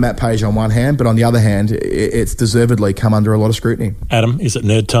feel for Matt Page on one hand, but on the other hand, it's deservedly come under a lot of scrutiny. Adam, is it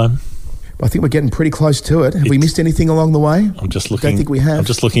nerd time? I think we're getting pretty close to it. Have we missed anything along the way? I'm just looking. Don't think we have. I'm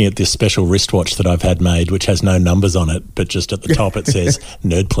just looking at this special wristwatch that I've had made, which has no numbers on it, but just at the top it says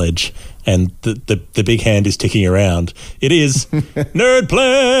Nerd Pledge, and the big hand is ticking around. It is Nerd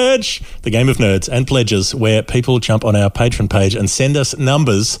Pledge, the game of nerds and pledges, where people jump on our Patreon page and send us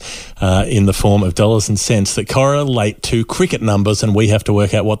numbers in the form of dollars and cents that correlate to cricket numbers, and we have to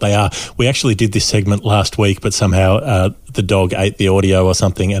work out what they are. We actually did this segment last week, but somehow the dog ate the audio or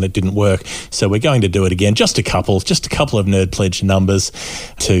something and it didn't work. So we're going to do it again. Just a couple of Nerd Pledge numbers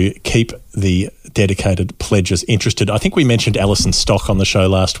to keep the dedicated pledges interested. I think we mentioned Alison Stock on the show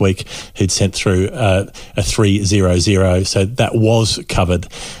last week, who'd sent through a 300. So that was covered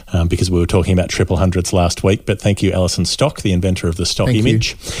because we were talking about triple hundreds last week. But thank you, Alison Stock, the inventor of the stock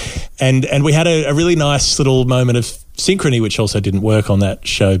image. And we had a really nice little moment of synchrony, which also didn't work on that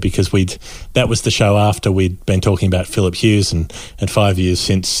show because that was the show after we'd been talking about Philip Hughes and 5 years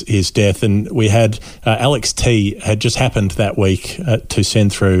since his death. And we had Alex T had just happened that week to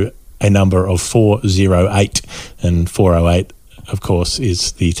send through a number of 408, and 408, of course,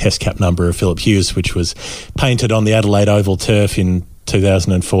 is the test cap number of Philip Hughes, which was painted on the Adelaide Oval turf in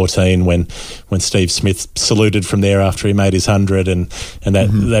 2014 when Steve Smith saluted from there after he made his 100 and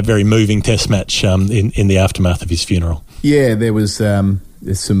that very moving test match in the aftermath of his funeral. Yeah, there's some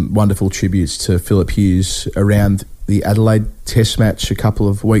wonderful tributes to Philip Hughes around the Adelaide test match a couple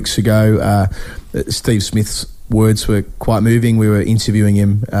of weeks ago. Steve Smith's words were quite moving. We were interviewing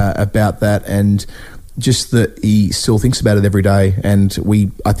him about that, and just that he still thinks about it every day. And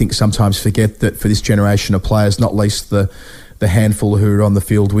I think, sometimes forget that for this generation of players, not least the handful who were on the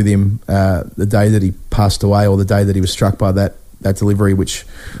field with him the day that he passed away or the day that he was struck by that delivery which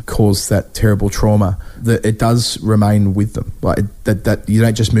caused that terrible trauma, that it does remain with them. Like that you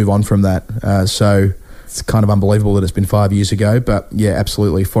don't just move on from that. So it's kind of unbelievable that it's been 5 years ago. But yeah,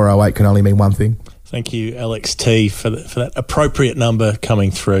 absolutely, 408 can only mean one thing. Thank you, Alex T, for that appropriate number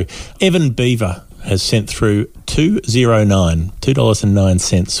coming through. Evan Beaver has sent through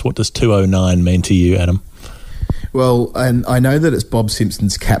 $2.09. What does 209 mean to you, Adam? Well, and I know that it's Bob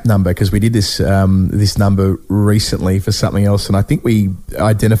Simpson's cap number because we did this number recently for something else, and I think we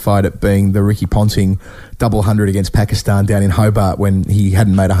identified it being the Ricky Ponting double 100 against Pakistan down in Hobart when he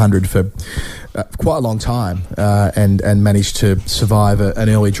hadn't made 100 for quite a long time and managed to survive an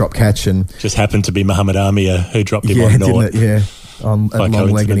early drop catch. And just happened to be Muhammad Amir who dropped him on North. On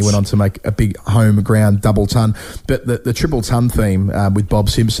long leg, and he went on to make a big home ground double ton. But the triple ton theme with Bob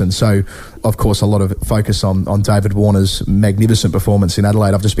Simpson, so of course a lot of focus on David Warner's magnificent performance in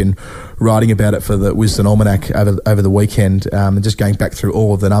Adelaide. I've just been writing about it for the Wisden Almanac over the weekend, and just going back through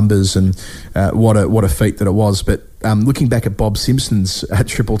all of the numbers and what a feat that it was. But looking back at Bob Simpson's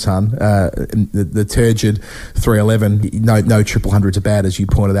triple ton, the turgid 311, no triple hundreds are bad, as you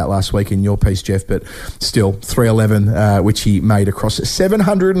pointed out last week in your piece, Jeff, but still 311, which he made across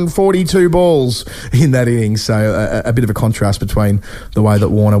 742 balls in that innings. So a bit of a contrast between the way that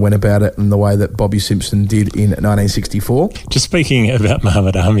Warner went about it and the way that Bobby Simpson did in 1964. Just speaking about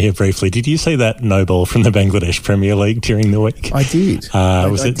Muhammad Amir briefly, did you see that no ball from the Bangladesh Premier League during the week? I did.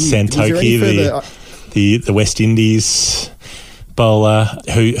 Was it Santoki, the West Indies bowler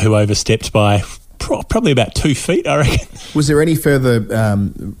who overstepped by probably about 2 feet, I reckon. Was there any further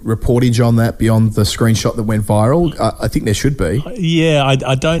reportage on that beyond the screenshot that went viral? I think there should be. Yeah,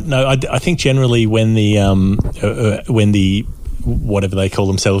 I don't know. I think generally when the whatever they call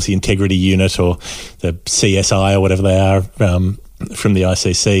themselves, the integrity unit or the CSI or whatever they are from the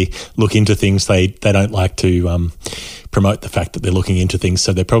ICC look into things, they don't like to promote the fact that they're looking into things,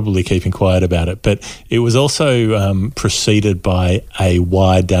 so they're probably keeping quiet about it. But it was also preceded by a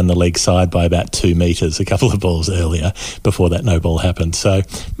wide down the leg side by about 2 metres, a couple of balls earlier before that no ball happened. So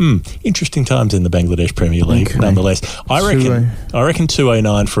interesting times in the Bangladesh Premier League, okay. Nonetheless. I reckon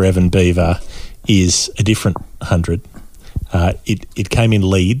 209 for Evan Beaver is a different 100. It came in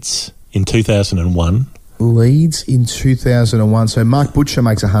Leeds in 2001. Leeds in 2001. So Mark Butcher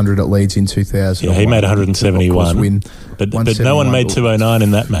makes 100 at Leeds in 2001. Yeah, he made 171. But no one made 209 in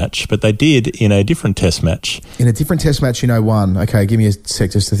that match. But they did in a different test match. In a different test match in 01. Okay, give me a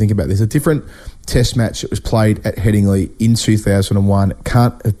sec just to think about this. A different Test match that was played at Headingley in 2001. It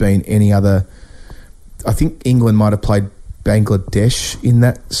can't have been any other. I think England might have played Bangladesh in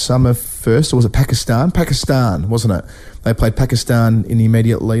that summer first, or was it Pakistan? Pakistan, wasn't it? They played Pakistan in the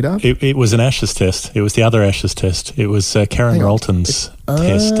immediate lead-up. It was an Ashes test. It was the other Ashes test. It was Karen Rolton's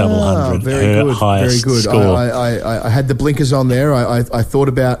test double 100. Very good, highest very good. score. I had the blinkers on there. I thought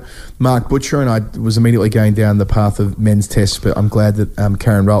about Mark Butcher, and I was immediately going down the path of men's tests, but I'm glad that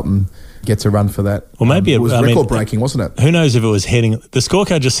Karen Rolton gets a run for that. Well, maybe it was record-breaking, wasn't it? Who knows if it was heading... The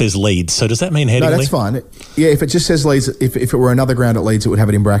scorecard just says Leeds, so does that mean Headingley? No, that's fine. Yeah, if it just says Leeds, if it were another ground at Leeds, it would have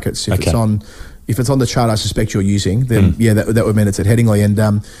it in brackets. If it's on the chart I suspect you're using, then that would mean it's at Headingley. And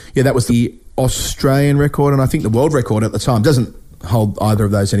that was the Australian record, and I think the world record at the time. Doesn't hold either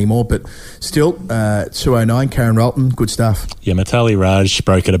of those anymore, but still, 209, Karen Rolton, good stuff. Yeah, Mitali Raj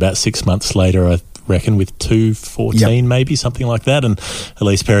broke it about 6 months later, I reckon, with 2:14, maybe, something like that. And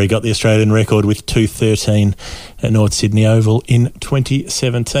Elise Perry got the Australian record with 2:13 at North Sydney Oval in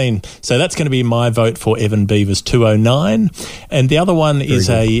 2017. So that's going to be my vote for Evan Beaver's 209. And the other one is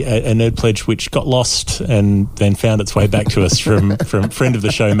a nerd pledge which got lost and then found its way back to us from friend of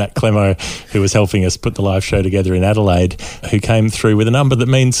the show, Matt Clemo, who was helping us put the live show together in Adelaide, who came through with a number that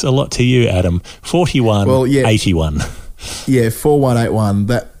means a lot to you, Adam. 4181. Yeah, 4181.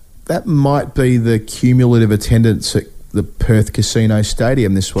 That might be the cumulative attendance at the Perth Casino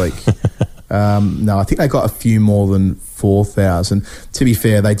Stadium this week. No, I think they got a few more than 4,000. To be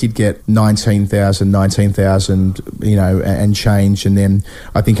fair, they did get 19,000, and change, and then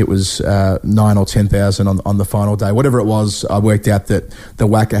I think it was 9 or 10,000 on the final day. Whatever it was, I worked out that the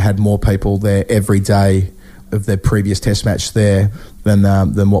WACA had more people there every day of their previous test match there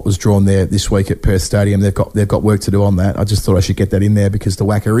than what was drawn there this week at Perth Stadium. They've got work to do on that. I just thought I should get that in there because the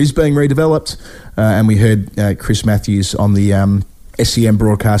WACA is being redeveloped, and we heard Chris Matthews on the SEM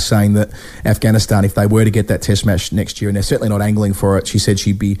broadcast saying that Afghanistan, if they were to get that test match next year, and they're certainly not angling for it, she said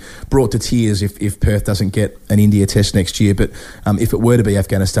she'd be brought to tears if Perth doesn't get an India test next year. But if it were to be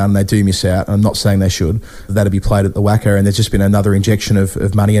Afghanistan, they do miss out. I'm not saying they should. That'd be played at the WACA, and there's just been another injection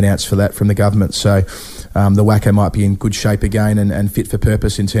of money announced for that from the government. So the WACA might be in good shape again and fit for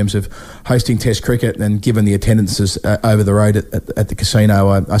purpose in terms of hosting test cricket. And given the attendances over the road at the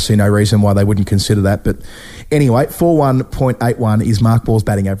casino, I see no reason why they wouldn't consider that. But anyway, 41.81 is Mark Ball's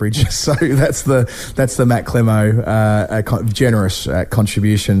batting average. So that's the Matt Clemo generous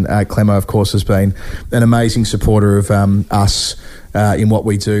contribution. Clemo, of course, has been an amazing supporter of us in what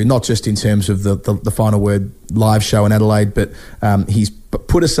we do, not just in terms of the Final Word live show in Adelaide, but he's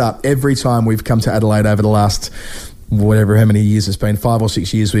put us up every time we've come to Adelaide over the last whatever, how many years it's been, 5 or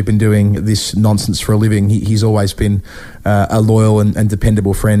 6 years we've been doing this nonsense for a living. He's always been a loyal and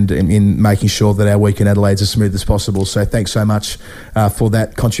dependable friend in making sure that our week in Adelaide's as smooth as possible. So thanks so much for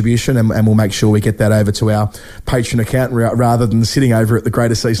that contribution, and we'll make sure we get that over to our Patreon account rather than sitting over at the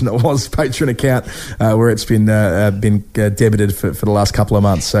Greater Season It Was Patreon account where it's been debited for the last couple of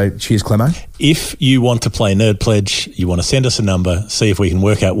months. So cheers, Clemo. If you want to play Nerd Pledge, you want to send us a number, see if we can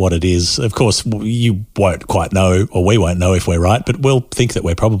work out what it is. Of course, you won't quite know, or we won't know if we're right, but we'll think that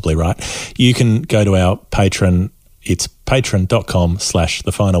we're probably right. You can go to our Patreon. It's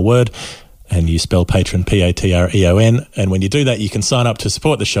patreon.com/thefinalword, and you spell patron Patreon. And when you do that, you can sign up to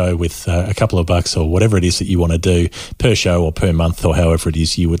support the show with a couple of bucks or whatever it is that you want to do per show or per month or however it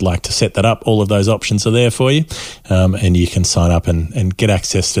is you would like to set that up. All of those options are there for you, and you can sign up and get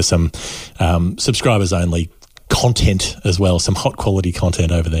access to some subscribers only content as well, some hot quality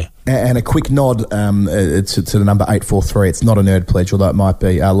content over there. And a quick nod to the number 843. It's not a Nerd Pledge, although it might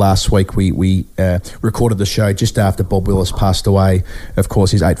be. Last week we recorded the show just after Bob Willis passed away. Of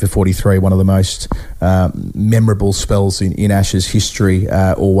course, he's 8 for 43, one of the most memorable spells in Ashes history.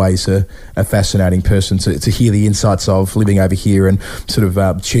 Always a fascinating person to hear the insights of, living over here and sort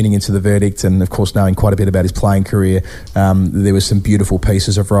of tuning into the verdict, and of course knowing quite a bit about his playing career. There were some beautiful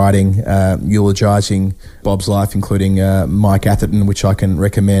pieces of writing eulogising Bob's life, including Mike Atherton, which I can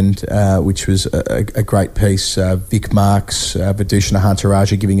recommend, which was a great piece. Vic Marks, Vidushana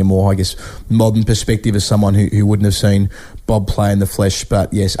Hantaraja, giving a more, I guess, modern perspective as someone who wouldn't have seen Bob play in the flesh.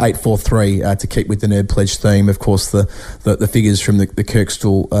 But yes, 843 to keep with the Nerd Pledge theme. Of course, the figures from the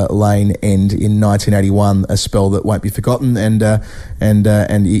Kirkstall Lane end in 1981, a spell that won't be forgotten. And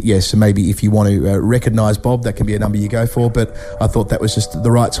yes, maybe if you want to recognise Bob, that can be a number you go for. But I thought that was just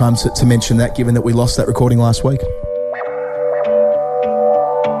the right time to mention that, given that we lost that recording last week.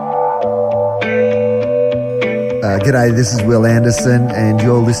 G'day, this is Will Anderson, and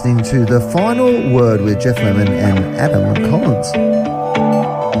you're listening to The Final Word with Jeff Lemon and Adam Collins.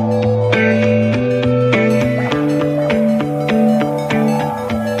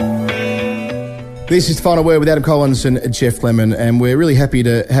 This is the Final Word with Adam Collins and Geoff Lemon, and we're really happy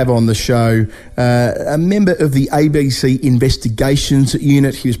to have on the show a member of the ABC Investigations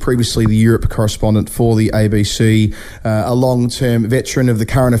Unit. He was previously the Europe correspondent for the ABC, a long-term veteran of the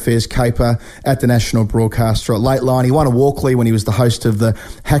current affairs caper at the national broadcaster at Late Line. He won a Walkley when he was the host of the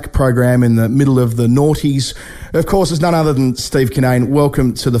Hack program in the middle of the noughties. Of course, it's none other than Steve Kinane.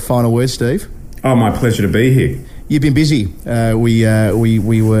 Welcome to the Final Word, Steve. Oh, my pleasure to be here. You've been busy.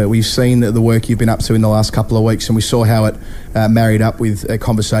 We've seen the work you've been up to in the last couple of weeks, and we saw how it married up with a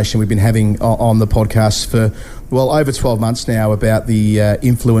conversation we've been having on the podcast for over 12 months now about the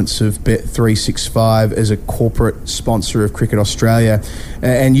influence of Bet365 as a corporate sponsor of Cricket Australia,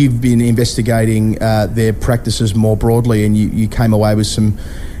 and you've been investigating their practices more broadly, and you came away with some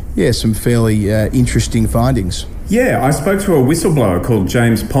fairly interesting findings. Yeah, I spoke to a whistleblower called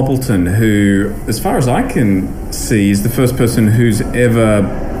James Poppleton, who, as far as I can see, is the first person who's ever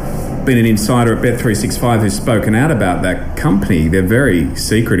been an insider at Bet365 who's spoken out about that company. They're a very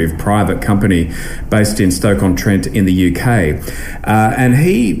secretive private company based in Stoke-on-Trent in the UK. And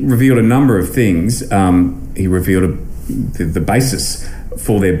he revealed a number of things. He revealed the basis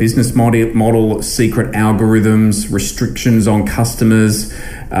for their business model, secret algorithms, restrictions on customers,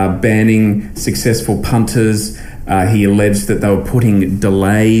 banning successful punters. He alleged that they were putting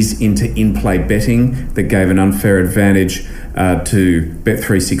delays into in-play betting that gave an unfair advantage to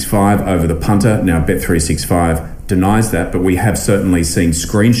Bet365 over the punter. Now, Bet365 denies that, but we have certainly seen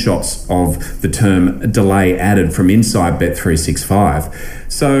screenshots of the term delay added from inside Bet365.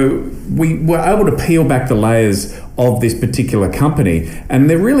 So we were able to peel back the layers of this particular company, and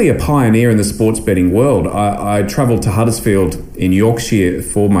they're really a pioneer in the sports betting world. I travelled to Huddersfield in Yorkshire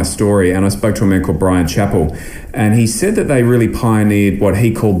for my story, and I spoke to a man called Brian Chappell, and he said that they really pioneered what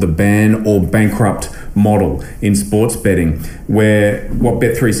he called the ban or bankrupt model in sports betting, where what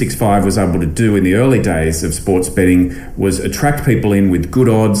Bet365 was able to do in the early days of sports betting was attract people in with good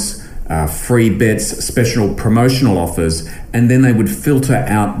odds, free bets, special promotional offers, and then they would filter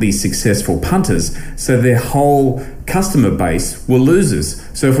out the successful punters, so their whole customer base were losers.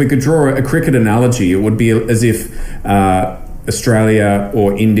 So if we could draw a cricket analogy, it would be as if Australia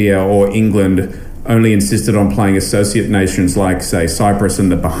or India or England only insisted on playing associate nations like, say, Cyprus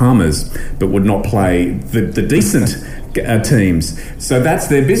and the Bahamas, but would not play the decent teams. So that's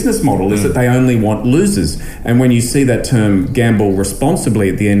their business model, is that they only want losers. And when you see that term gamble responsibly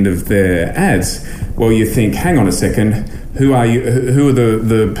at the end of their ads, well, you think, hang on a second, who are you? Who are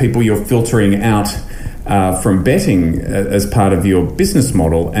the people you're filtering out from betting as part of your business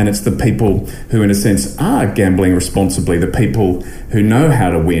model? And it's the people who, in a sense, are gambling responsibly, the people who know how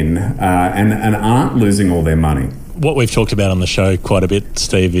to win and aren't losing all their money. What we've talked about on the show quite a bit,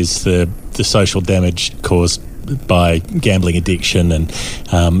 Steve, is the social damage caused by gambling addiction and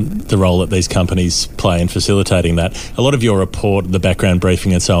the role that these companies play in facilitating that. A lot of your report, the background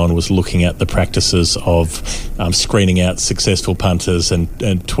briefing and so on, was looking at the practices of screening out successful punters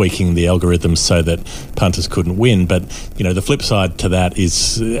and tweaking the algorithms so that punters couldn't win. But, you know, the flip side to that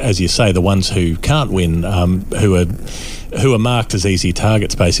is, as you say, the ones who can't win, who are marked as easy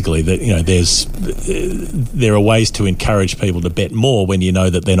targets, basically. That, you know, there are ways to encourage people to bet more when you know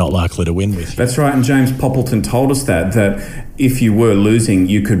that they're not likely to win with you. That's right, and James Poppleton told us that if you were losing,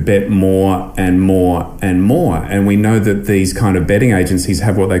 you could bet more and more and more. And we know that these kind of betting agencies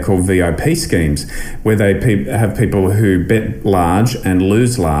have what they call VIP schemes, where they have people who bet large and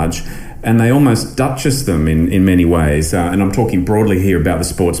lose large, and they almost duchess them in many ways. And I'm talking broadly here about the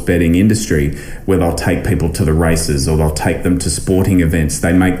sports betting industry, where they'll take people to the races or they'll take them to sporting events.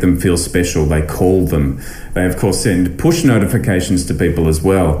 They make them feel special. They call them. They, of course, send push notifications to people as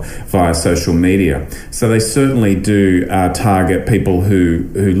well via social media. So they certainly do target people who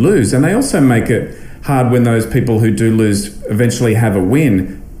lose. And they also make it hard when those people who do lose eventually have a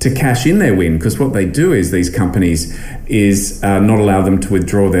win to cash in their win, because what they do is these companies is not allow them to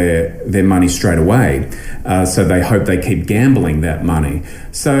withdraw their money straight away. So they hope they keep gambling that money.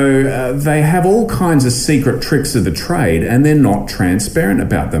 So they have all kinds of secret tricks of the trade, and they're not transparent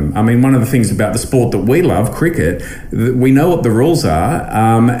about them. I mean, one of the things about the sport that we love, cricket, we know what the rules are,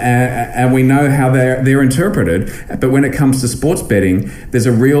 and we know how they're interpreted. But when it comes to sports betting, there's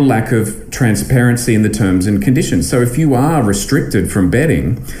a real lack of transparency in the terms and conditions. So if you are restricted from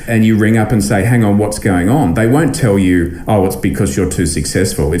betting and you ring up and say, hang on, what's going on? They won't tell you, oh, it's because you're too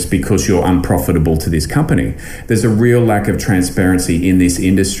successful. It's because you're unprofitable to this company. There's a real lack of transparency in this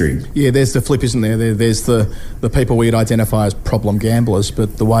industry. Yeah, there's the flip, isn't there? There's the people we'd identify as problem gamblers,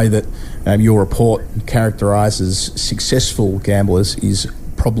 but the way that your report characterises successful gamblers is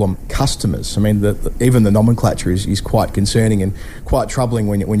problem customers. I mean, even the nomenclature is quite concerning and quite troubling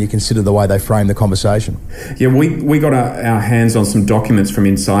when you consider the way they frame the conversation. Yeah, we got our hands on some documents from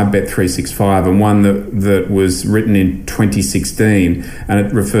inside Bet365, and one that was written in 2016, and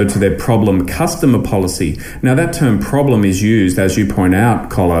it referred to their problem customer policy. Now, that term problem is used, as you point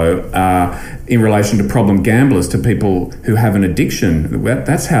out, Colo, in relation to problem gamblers, to people who have an addiction.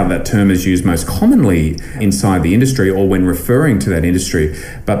 That's how that term is used most commonly inside the industry or when referring to that industry.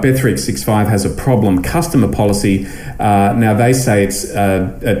 But Bet365 has a problem customer policy. Now, they say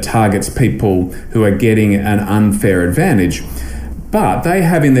it targets people who are getting an unfair advantage, but they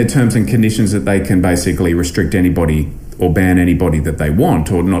have in their terms and conditions that they can basically restrict anybody or ban anybody that they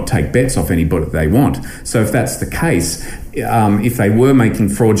want, or not take bets off anybody that they want. So if that's the case, if they were making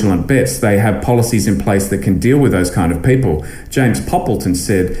fraudulent bets, they have policies in place that can deal with those kind of people. James Poppleton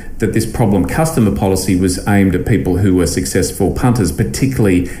said that this problem customer policy was aimed at people who were successful punters,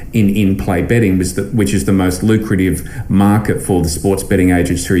 particularly in-play betting, which is the most lucrative market for the sports betting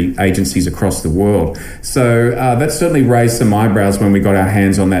agencies across the world. So that certainly raised some eyebrows when we got our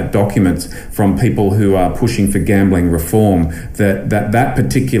hands on that document from people who are pushing for gambling reform, that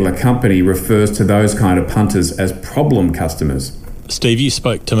particular company refers to those kind of punters as problem customers. Steve, you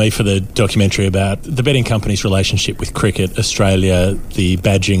spoke to me for the documentary about the betting company's relationship with Cricket Australia, the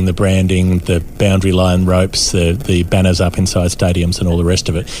badging, the branding, the boundary line ropes, the banners up inside stadiums and all the rest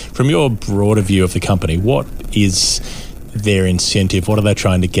of it. From your broader view of the company, what is their incentive? What are they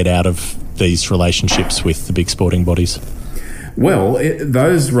trying to get out of these relationships with the big sporting bodies? Well,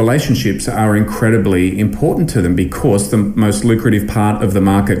 those relationships are incredibly important to them because the most lucrative part of the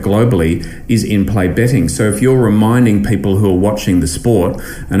market globally is in-play betting. So if you're reminding people who are watching the sport,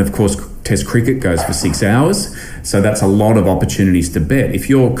 and of course Test cricket goes for 6 hours, so that's a lot of opportunities to bet. If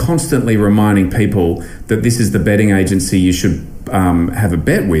you're constantly reminding people that this is the betting agency you should have a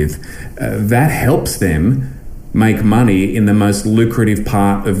bet with, that helps them make money in the most lucrative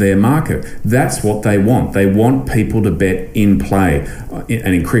part of their market. That's what they want. They want people to bet in play.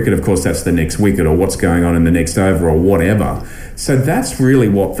 And in cricket, of course, that's the next wicket or what's going on in the next over or whatever. So that's really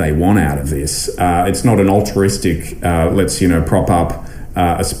what they want out of this. It's not an altruistic, let's, prop up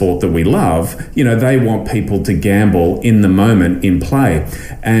a sport that we love. They want people to gamble in the moment in play.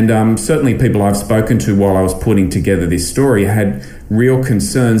 And certainly people I've spoken to while I was putting together this story had real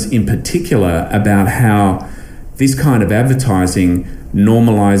concerns in particular about how this kind of advertising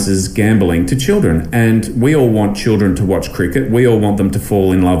normalises gambling to children. And we all want children to watch cricket. We all want them to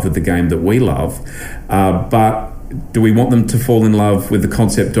fall in love with the game that we love. But do we want them to fall in love with the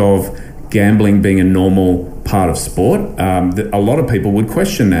concept of gambling being a normal part of sport? A lot of people would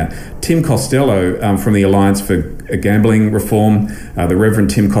question that. Tim Costello from the Alliance for Gambling Reform, the Reverend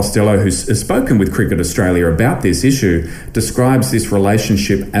Tim Costello, who's spoken with Cricket Australia about this issue, describes this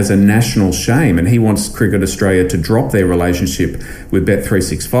relationship as a national shame, and he wants Cricket Australia to drop their relationship with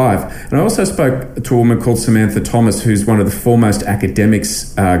Bet365. And I also spoke to a woman called Samantha Thomas, who's one of the foremost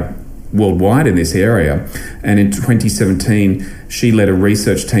academics worldwide in this area, and in 2017 she led a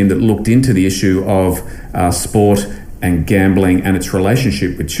research team that looked into the issue of sport and gambling and its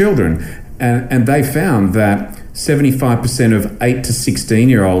relationship with children, and they found that 75% of 8 to 16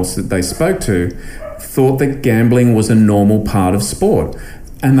 year olds that they spoke to thought that gambling was a normal part of sport.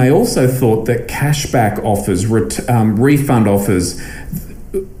 And they also thought that cashback offers, refund offers,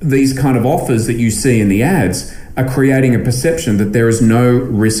 these kind of offers that you see in the ads are creating a perception that there is no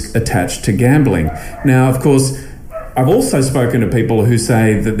risk attached to gambling. Now, of course, I've also spoken to people who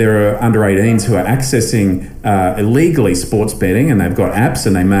say that there are under 18s who are accessing illegally sports betting, and they've got apps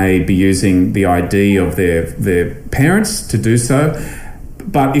and they may be using the ID of their parents to do so.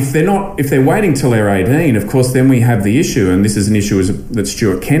 But if they're waiting till they're 18, of course, then we have the issue, and this is an issue that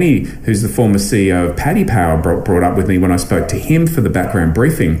Stuart Kenny, who's the former CEO of Paddy Power, brought up with me when I spoke to him for the background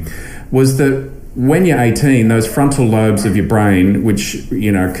briefing, was that when you're 18, those frontal lobes of your brain, which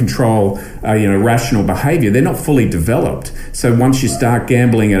control rational behaviour, they're not fully developed. So once you start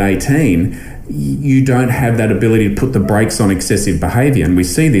gambling at 18, you don't have that ability to put the brakes on excessive behaviour. And we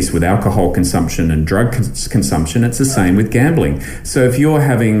see this with alcohol consumption and drug consumption. It's the same with gambling. So if you're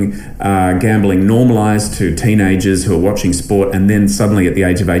having gambling normalised to teenagers who are watching sport, and then suddenly at the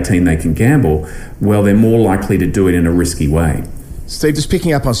age of 18 they can gamble, well, they're more likely to do it in a risky way. Steve, just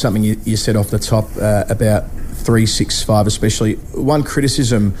picking up on something you said off the top about 365 especially, one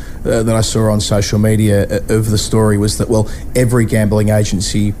criticism that I saw on social media of the story was that, well, every gambling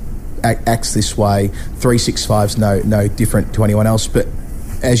agency acts this way. 365's no different to anyone else. But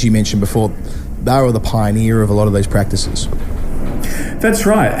as you mentioned before, they were the pioneer of a lot of these practices. That's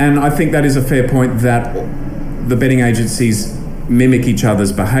right. And I think that is a fair point, that the betting agencies mimic each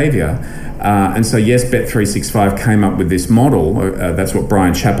other's behaviour. And so, yes, Bet365 came up with this model. That's what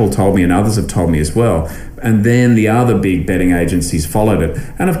Brian Chappell told me, and others have told me as well. And then the other big betting agencies followed it.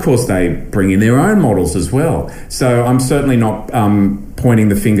 And of course, they bring in their own models as well. So I'm certainly not pointing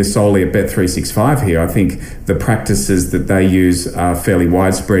the finger solely at Bet365 here. I think the practices that they use are fairly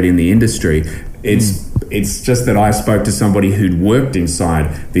widespread in the industry. It's just that I spoke to somebody who'd worked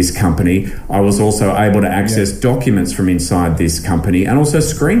inside this company. I was also able to access documents from inside this company and also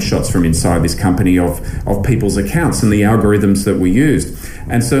screenshots from inside this company of people's accounts and the algorithms that we used.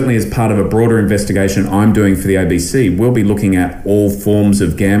 And certainly as part of a broader investigation I'm doing for the ABC, we'll be looking at all forms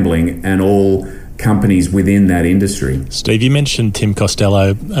of gambling and all companies within that industry. Steve, you mentioned Tim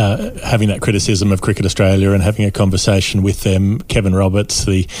Costello having that criticism of Cricket Australia and having a conversation with them. Kevin Roberts,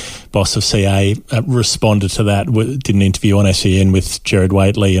 the boss of CA, responded to that, did an interview on SEN with Gerard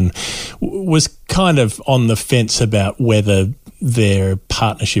Whateley and was kind of on the fence about whether their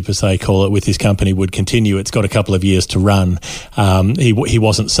partnership, as they call it, with this company would continue. It's got a couple of years to run. He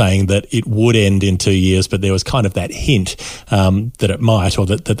wasn't saying that it would end in 2 years, but there was kind of that hint that it might, or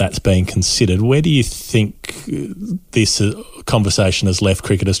that's being considered. Where do you think this conversation has left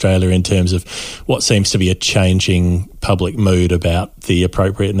Cricket Australia in terms of what seems to be a changing public mood about the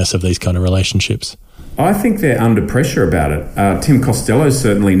appropriateness of these kind of relationships? I think they're under pressure about it. Tim Costello is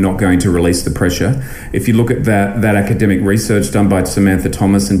certainly not going to release the pressure. If you look at that academic research done by Samantha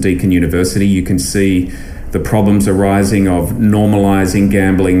Thomas and Deakin University, you can see the problems arising of normalising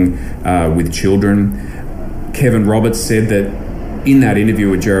gambling with children. Kevin Roberts said that in that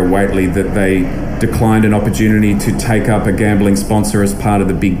interview with Gerard Whateley that they declined an opportunity to take up a gambling sponsor as part of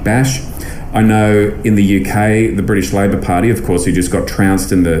the Big Bash. I know in the UK, the British Labour Party, of course, who just got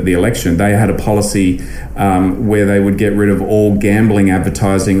trounced in the election, they had a policy where they would get rid of all gambling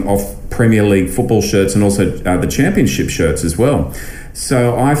advertising off Premier League football shirts and also the championship shirts as well.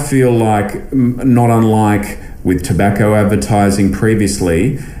 So I feel like, not unlike with tobacco advertising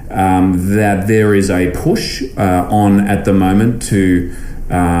previously, that there is a push on at the moment to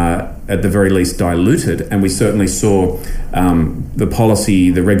at the very least dilute it, and we certainly saw the policy,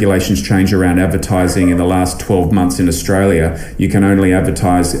 the regulations change around advertising in the last 12 months in Australia. You can only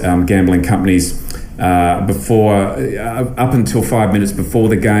advertise gambling companies up until 5 minutes before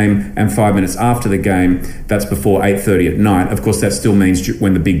the game and 5 minutes after the game. That's before 8:30 at night. Of course, that still means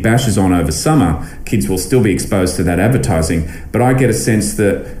when the Big Bash is on over summer, kids will still be exposed to that advertising. But I get a sense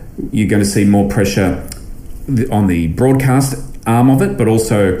that you're going to see more pressure on the broadcast arm of it, but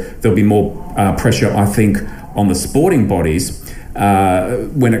also there'll be more pressure, I think, on the sporting bodies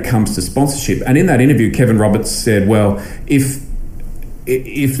when it comes to sponsorship. And in that interview, Kevin Roberts said, well,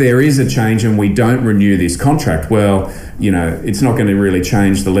 if there is a change and we don't renew this contract, well, you know, it's not going to really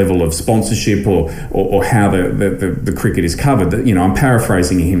change the level of sponsorship or how the cricket is covered. You know, I'm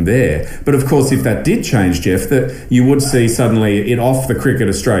paraphrasing him there. But of course, if that did change, Jeff, that you would see suddenly it off the Cricket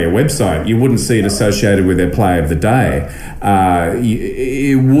Australia website. You wouldn't see it associated with their player of the day.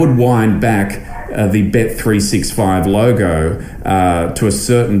 It would wind back the Bet365 logo to a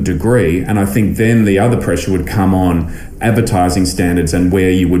certain degree, and I think then the other pressure would come on advertising standards and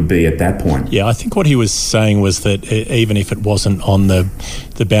where you would be at that point. Yeah, I think what he was saying was that even if it wasn't on the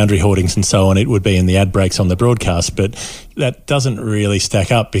boundary hoardings and so on, it would be in the ad breaks on the broadcast, but that doesn't really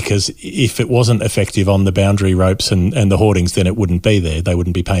stack up, because if it wasn't effective on the boundary ropes and the hoardings, then it wouldn't be there. They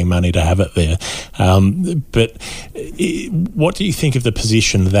wouldn't be paying money to have it there. But what do you think of the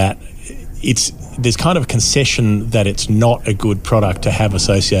position that there's kind of a concession that it's not a good product to have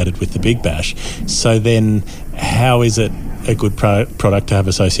associated with the Big Bash? So then how is it a good product to have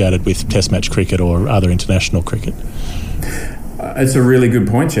associated with Test match cricket or other international cricket? It's a really good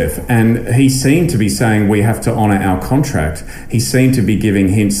point, Jeff. And he seemed to be saying we have to honour our contract. He seemed to be giving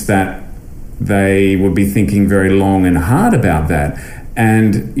hints that they would be thinking very long and hard about that.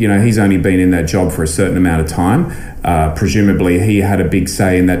 And, you know, he's only been in that job for a certain amount of time. Presumably he had a big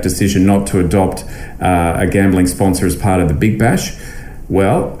say in that decision not to adopt a gambling sponsor as part of the Big Bash.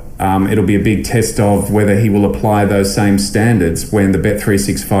 Well, it'll be a big test of whether he will apply those same standards when the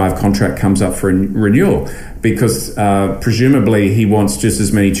Bet365 contract comes up for renewal, because presumably he wants just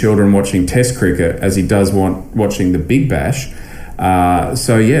as many children watching Test cricket as he does want watching the Big Bash.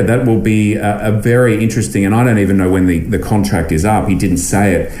 So, yeah, that will be a very interesting, and I don't even know when the contract is up. He didn't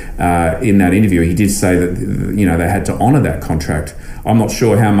say it in that interview. He did say that, you know, they had to honour that contract. I'm not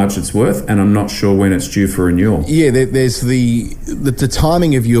sure how much it's worth, and I'm not sure when it's due for renewal. Yeah, there's the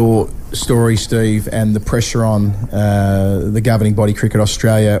timing of your story, Steve, and the pressure on the governing body, Cricket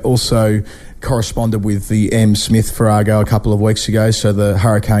Australia, also corresponded with the M. Smith Farrago a couple of weeks ago, so the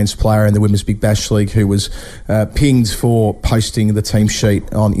Hurricanes player in the Women's Big Bash League, who was pinged for posting the team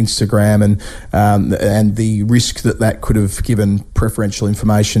sheet on Instagram, and the risk that could have given preferential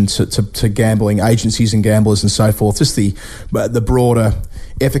information to gambling agencies and gamblers and so forth. Just the broader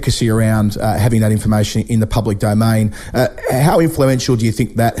efficacy around having that information in the public domain. How influential do you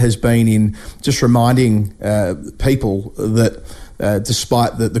think that has been in just reminding people that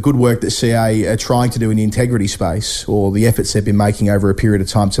despite the good work that CA are trying to do in the integrity space, or the efforts they've been making over a period of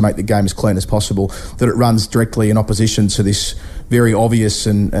time to make the game as clean as possible, that it runs directly in opposition to this very obvious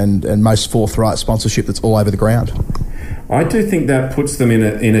and most forthright sponsorship that's all over the ground? I do think that puts them in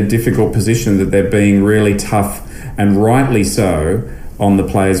a difficult position, that they're being really tough, and rightly so, on the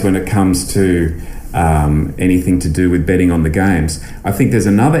players when it comes to anything to do with betting on the games. I think there's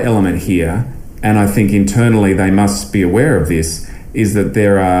another element here, and I think internally they must be aware of this, is that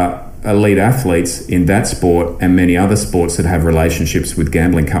there are elite athletes in that sport and many other sports that have relationships with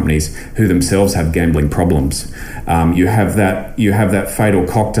gambling companies who themselves have gambling problems. You have that fatal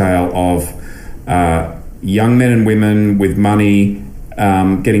cocktail of young men and women with money,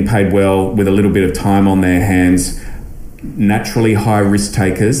 getting paid well, with a little bit of time on their hands, naturally high risk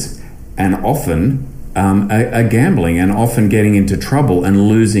takers, and often are gambling and often getting into trouble and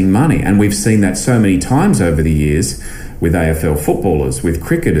losing money. And we've seen that so many times over the years with AFL footballers, with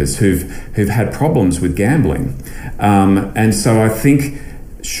cricketers who've had problems with gambling. And so I think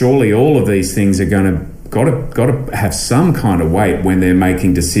surely all of these things are got to have some kind of weight when they're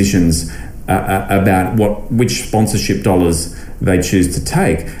making decisions about which sponsorship dollars they choose to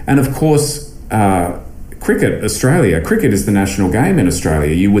take. And of course, Cricket is the national game in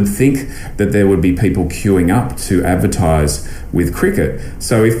Australia. You would think that there would be people queuing up to advertise with cricket.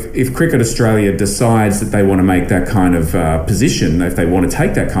 So if Cricket Australia decides that they want to make that kind of position, if they want to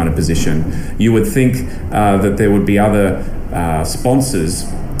take that kind of position, you would think that there would be other sponsors.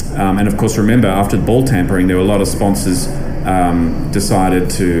 And of course, remember, after the ball tampering, there were a lot of sponsors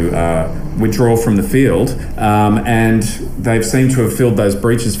decided to withdraw from the field, and they've seemed to have filled those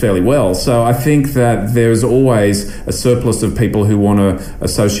breaches fairly well. So I think that there's always a surplus of people who want to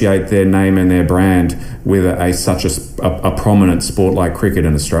associate their name and their brand with such a prominent sport like cricket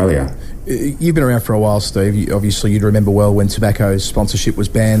in Australia. You've been around for a while, Steve. Obviously, you'd remember well when tobacco sponsorship was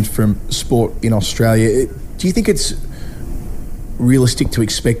banned from sport in Australia. Do you think it's realistic to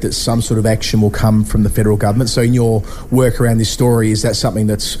expect that some sort of action will come from the federal government? So in your work around this story, is that something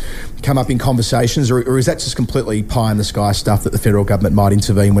that's come up in conversations, or is that just completely pie in the sky stuff that the federal government might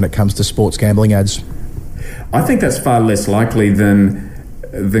intervene when it comes to sports gambling ads? I think that's far less likely than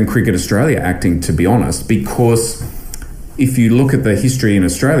Cricket Australia acting, to be honest, because if you look at the history in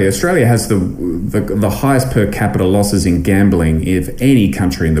Australia has the highest per capita losses in gambling of any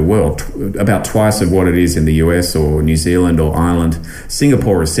country in the world, about twice of what it is in the US or New Zealand or Ireland.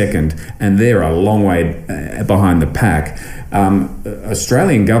 Singapore is second, and they're a long way behind the pack.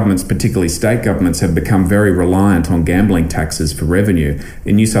 Australian governments, particularly state governments, have become very reliant on gambling taxes for revenue.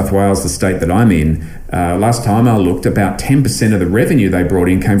 In New South Wales, the state that I'm in, last time I looked, about 10% of the revenue they brought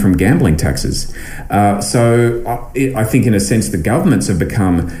in came from gambling taxes. So I think in a sense the governments have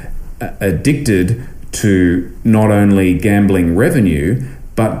become addicted to not only gambling revenue,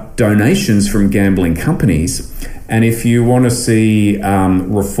 but donations from gambling companies. And if you want to see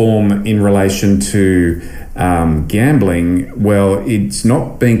reform in relation to gambling, well, it's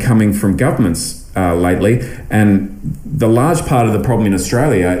not been coming from governments lately. And the large part of the problem in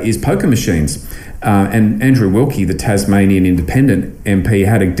Australia is poker machines. And Andrew Wilkie, the Tasmanian Independent MP,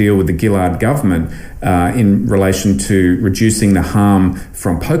 had a deal with the Gillard government in relation to reducing the harm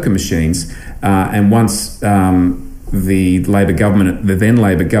from poker machines. And once the then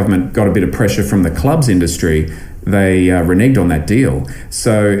Labor government got a bit of pressure from the clubs industry, they reneged on that deal.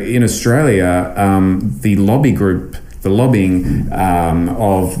 So in Australia, the lobbying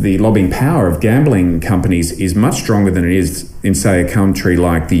power of gambling companies is much stronger than it is in, say, a country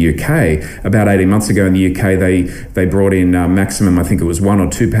like the UK. About 18 months ago in the UK, they brought in maximum, I think it was £1 or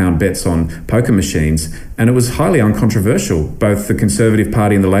 £2 bets on poker machines, and it was highly uncontroversial. Both the Conservative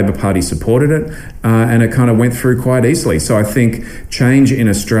Party and the Labor Party supported it, and it kind of went through quite easily. So I think change in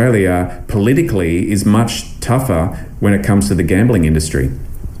Australia politically is much tougher when it comes to the gambling industry.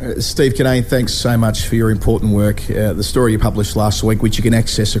 Steve Kinane, thanks so much for your important work. The story you published last week, which you can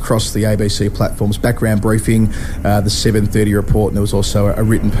access across the ABC platforms, background briefing, the 7:30 report, and there was also a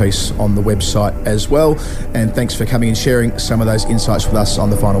written piece on the website as well. And thanks for coming and sharing some of those insights with us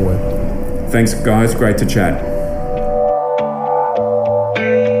on The Final Word. Thanks, guys. Great to chat.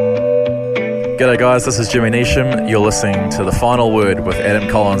 G'day guys, this is Jimmy Neesham. You're listening to The Final Word with Adam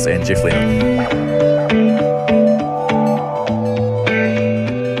Collins and Jeff Lemon.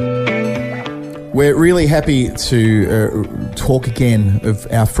 We're really happy to talk again of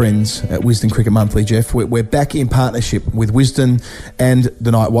our friends at Wisden Cricket Monthly, Jeff. We're back in partnership with Wisden and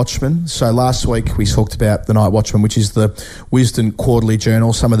The Night Watchman. So last week we talked about The Night Watchman, which is the Wisden quarterly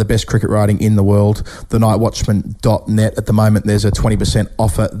journal, some of the best cricket writing in the world, thenightwatchman.net. At the moment there's a 20%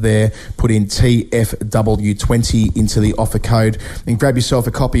 offer there. Put in TFW20 into the offer code and grab yourself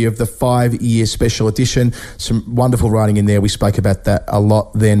a copy of the 5-year special edition. Some wonderful writing in there. We spoke about that a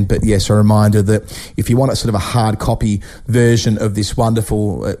lot then, but yes, a reminder that if you want a sort of a hard copy version of this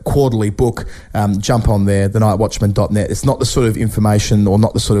wonderful quarterly book, jump on there, thenightwatchman.net. It's not the sort of information, or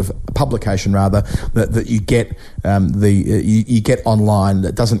not the sort of publication rather, that you get you get online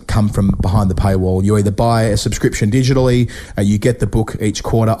that doesn't come from behind the paywall. You either buy a subscription digitally, you get the book each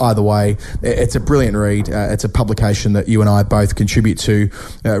quarter. Either way, it's a brilliant read. It's a publication that you and I both contribute to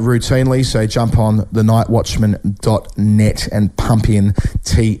routinely. So jump on thenightwatchman.net and pump in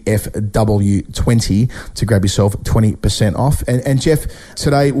TFW20 to grab yourself 20% off. And Jeff,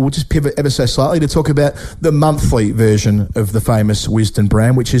 today we'll just pivot ever so slightly to talk about the monthly version of the famous Wisden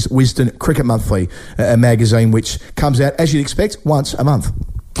brand, which is Wisden Cricket Monthly, a magazine which comes out, as you'd expect, once a month.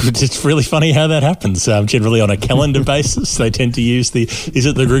 It's really funny how that happens. Generally on a calendar basis, they tend to use is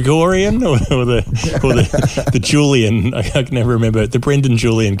it the Gregorian or the Julian? I can never remember. The Brendan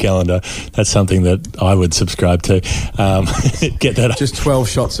Julian calendar. That's something that I would subscribe to. Get that. Just 12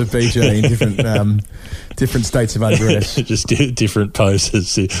 shots of BJ in different states of undress. Just different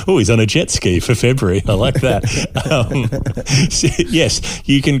poses. Oh, he's on a jet ski for February. I like that. Yes,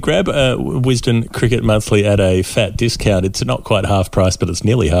 you can grab a Wisden Cricket Monthly at a fat discount. It's not quite half price, but it's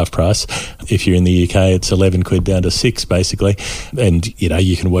nearly half price. If you're in the UK, it's 11 quid down to 6 basically. And,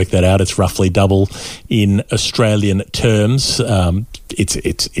 you can work that out. It's roughly double in Australian terms.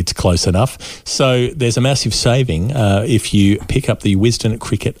 It's close enough. So there's a massive saving if you pick up the Wisden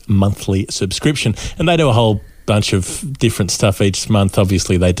Cricket Monthly subscription. And they do a whole bunch of different stuff each month.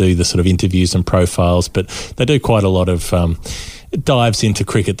 Obviously, they do the sort of interviews and profiles, but they do quite a lot of dives into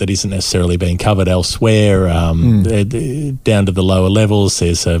cricket that isn't necessarily being covered elsewhere, down to the lower levels.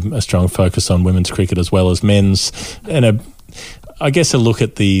 There's a strong focus on women's cricket as well as men's, and I guess a look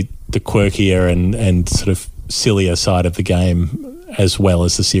at the quirkier and sort of sillier side of the game as well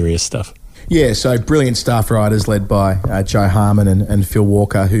as the serious stuff. Yeah, so brilliant staff writers led by Joe Harmon and Phil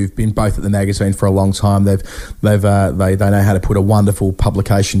Walker, who've been both at the magazine for a long time. They know how to put a wonderful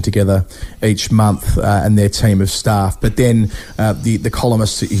publication together each month, and their team of staff. But then the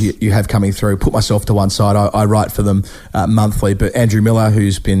columnists you have coming through, put myself to one side. I write for them monthly, but Andrew Miller,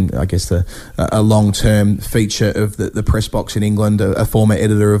 who's been, I guess, a long-term feature of the press box in England, a former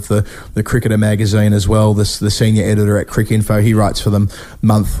editor of the Cricketer magazine as well, the senior editor at Cricinfo, he writes for them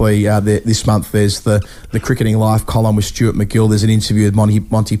monthly. This month there's the Cricketing Life column with Stuart McGill. There's an interview with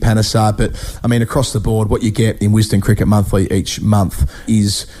Monty Panesar. But I mean, across the board, what you get in Wisden Cricket Monthly each month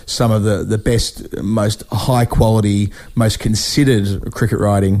is some of the best, most high quality, most considered cricket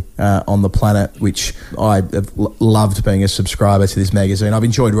writing on the planet, which I have loved being a subscriber to this magazine. I've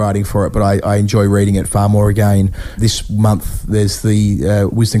enjoyed writing for it, but I enjoy reading it far more again. This month there's the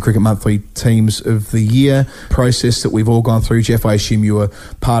Wisden Cricket Monthly Teams of the Year process that we've all gone through. Jeff, I assume you were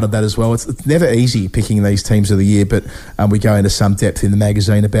part of that as well. It's never easy picking these teams of the year, but we go into some depth in the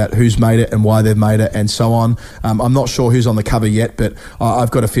magazine about who's made it and why they've made it and so on. I'm not sure who's on the cover yet, but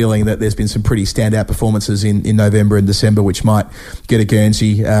I've got a feeling that there's been some pretty standout performances in November and December, which might get a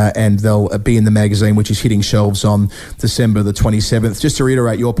Guernsey, and they'll be in the magazine, which is hitting shelves on December the 27th. Just to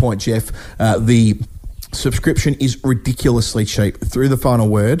reiterate your point, Jeff, the subscription is ridiculously cheap. Through the Final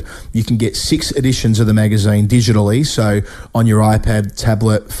Word, you can get 6 editions of the magazine digitally, so on your iPad,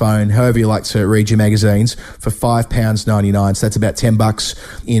 tablet, phone, however you like to read your magazines, for £5.99. So that's about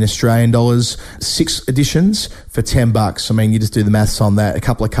 $10 in Australian dollars. 6 editions for $10. I mean, you just do the maths on that. A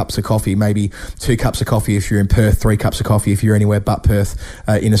couple of cups of coffee, maybe 2 cups of coffee if you're in Perth, 3 cups of coffee if you're anywhere but Perth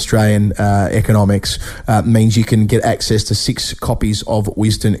in Australian economics, means you can get access to 6 copies of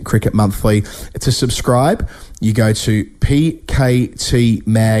Wisden Cricket Monthly. To subscribe, you go to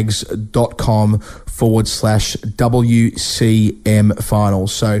pktmags.com/WCM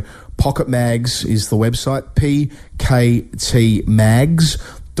finals. So Pocket Mags is the website,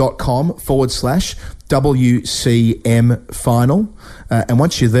 pktmags.com/WCM final. And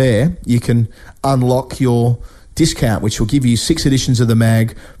once you're there, you can unlock your discount, which will give you 6 editions of the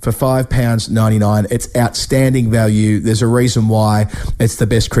mag for £5.99. It's outstanding value. There's a reason why it's the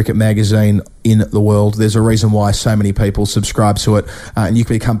best cricket magazine in the world. There's a reason why so many people subscribe to it, and you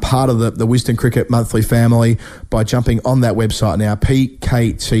can become part of the Wisden Cricket Monthly family by jumping on that website now,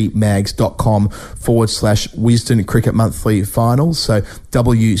 pktmags.com/Wisden Cricket Monthly Finals, so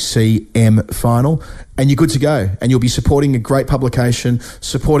WCM Final, and you're good to go. And you'll be supporting a great publication,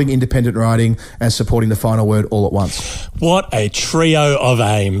 supporting independent writing, and supporting the Final Word all at once. What a trio of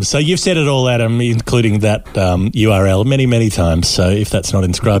aims. So you've said it all, Adam, including that URL many, many times. So if that's not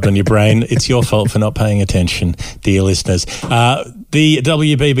inscribed on your brain, it's your fault for not paying attention, dear listeners. The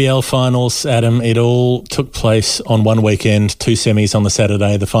WBBL finals, Adam, it all took place on one weekend, 2 semis on the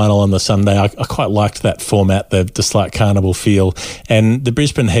Saturday, the final on the Sunday. I quite liked that format, the slight carnival feel. And the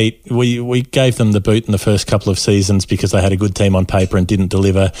Brisbane Heat, we gave them the boot in the first couple of seasons because they had a good team on paper and didn't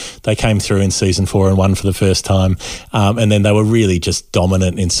deliver. They came through in season 4 and won for the first time. And then they were really just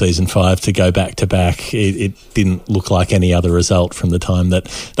dominant in season 5 to go back to back. It didn't look like any other result from the time that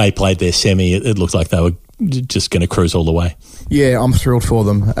they played their semi. It looked like they were just going to cruise all the way. Yeah, I'm thrilled for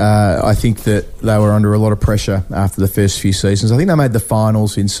them. I think that they were under a lot of pressure after the first few seasons. I think they made the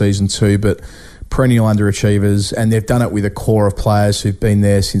finals in season 2, but perennial underachievers, and they've done it with a core of players who've been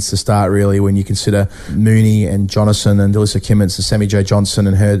there since the start, really, when you consider Mooney and Jonathan and Alyssa Kimmins and Sammy J. Johnson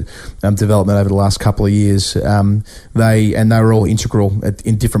and her development over the last couple of years. They were all integral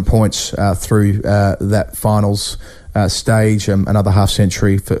in different points through that finals stage. Another half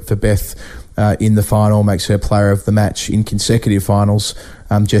century for Beth in the final makes her player of the match in consecutive finals.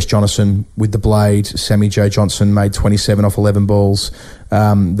 Jess Jonathan with the blade. Sammy J. Johnson made 27 off 11 balls.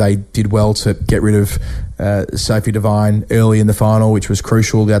 They did well to get rid of Sophie Devine early in the final, which was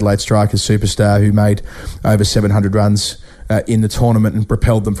crucial. The Adelaide Strikers superstar who made over 700 runs in the tournament and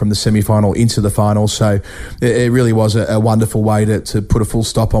propelled them from the semi-final into the final. So it really was a wonderful way to put a full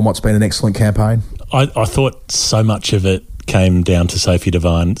stop on what's been an excellent campaign. I thought so much of it came down to Sophie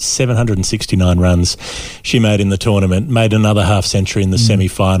Devine. 769 runs she made in the tournament, made another half century in the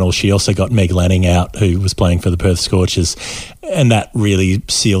semi-final. She also got Meg Lanning out, who was playing for the Perth Scorchers, and that really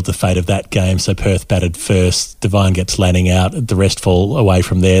sealed the fate of that game. So Perth batted first, Devine gets Lanning out, the rest fall away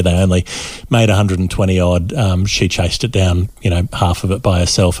from there. They only made 120 odd. She chased it down, half of it by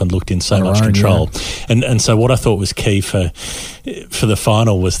herself and looked in so much control. Yeah. And so what I thought was key for the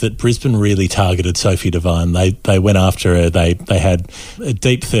final was that Brisbane really targeted Sophie Devine. They went after her. They had a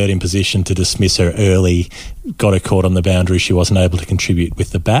deep third in position to dismiss her early, got her caught on the boundary. She wasn't able to contribute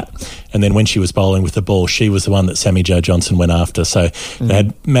with the bat. And then when she was bowling with the ball, she was the one that Sammy Jo Johnson went after. So they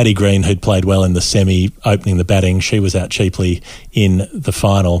had Maddie Green, who'd played well in the semi, opening the batting. She was out cheaply in the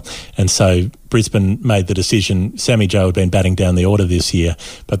final. And so Brisbane made the decision. Sammy Jo had been batting down the order this year,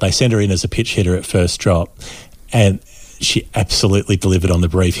 but they sent her in as a pitch hitter at first drop. And she absolutely delivered on the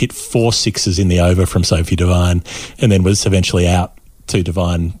brief, hit 4 sixes in the over from Sophie Devine, and then was eventually out to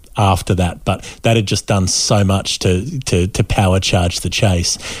Devine after that. But that had just done so much to power charge the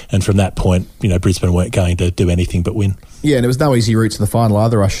chase. And from that point, Brisbane weren't going to do anything but win. Yeah, and it was no easy route to the final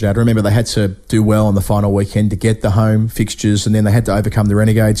either, I should add. Remember, they had to do well on the final weekend to get the home fixtures, and then they had to overcome the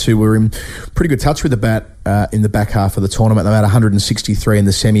Renegades, who were in pretty good touch with the bat in the back half of the tournament. They made 163 in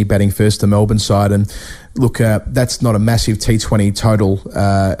the semi, batting first the Melbourne side. And look, that's not a massive T20 total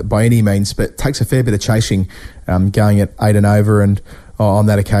by any means, but takes a fair bit of chasing going at 8 and over. And on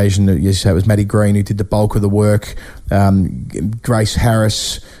that occasion, it was Maddie Green who did the bulk of the work. Grace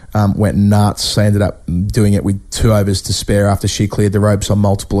Harris went nuts. They ended up doing it with 2 overs to spare after she cleared the ropes on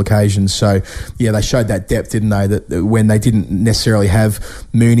multiple occasions. So, yeah, they showed that depth, didn't they? That when they didn't necessarily have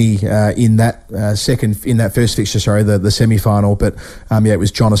Mooney in that first fixture, the semi-final, but it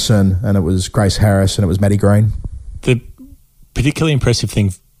was Jonathan and it was Grace Harris and it was Maddie Green. The particularly impressive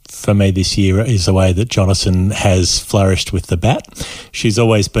thing for me this year is the way that Jonathan has flourished with the bat. She's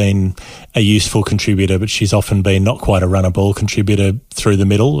always been a useful contributor, but she's often been not quite a run-a-ball contributor through the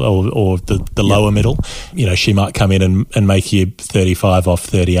middle or the lower middle. She might come in and make you 35 off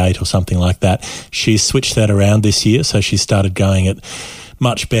 38 or something like that. She's switched that around this year, so she started going at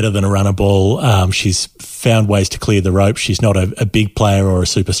much better than a run-a-ball. She's found ways to clear the rope. She's not a big player or a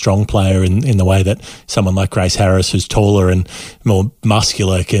super strong player in the way that someone like Grace Harris, who's taller and more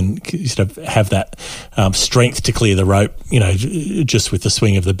muscular, can sort of have that strength to clear the rope, just with the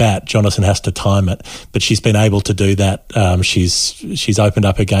swing of the bat. Jonathan has to time it, but she's been able to do that. She's opened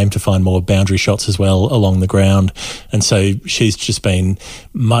up her game to find more boundary shots as well along the ground, and so she's just been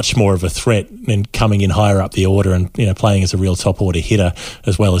much more of a threat and coming in higher up the order and playing as a real top order hitter,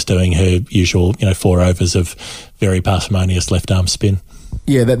 as well as doing her usual 4 overs of very parsimonious left arm spin.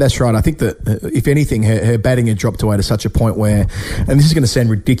 Yeah, that's right. I think that, if anything, her batting had dropped away to such a point where, and this is going to sound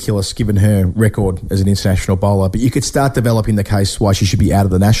ridiculous given her record as an international bowler, but you could start developing the case why she should be out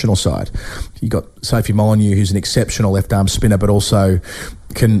of the national side. You've got Sophie Molyneux, who's an exceptional left-arm spinner, but also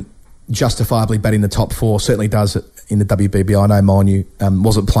can justifiably bat in the top four, certainly does it in the WBBL. I know Molyneux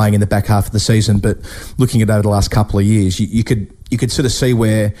wasn't playing in the back half of the season, but looking at over the last couple of years, you could sort of see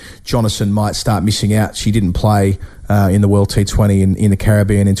where Jonathan might start missing out. She didn't play in the World T20 in the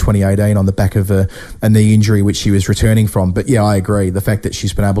Caribbean in 2018 on the back of a knee injury which she was returning from. But yeah, I agree. The fact that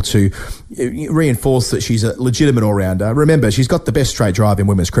she's been able to reinforce that she's a legitimate all-rounder. Remember, she's got the best straight drive in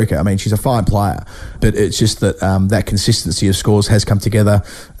women's cricket. I mean, she's a fine player, but it's just that that consistency of scores has come together,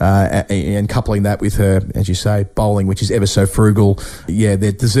 and coupling that with her, as you say, bowling, which is ever so frugal. Yeah,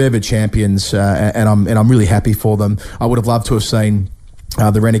 they're deserved champions, and I'm really happy for them. I would have loved to have seen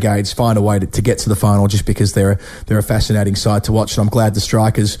the Renegades find a way to get to the final, just because they're a fascinating side to watch, and I'm glad the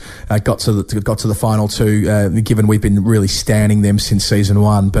Strikers got to the final too, given we've been really standing them since season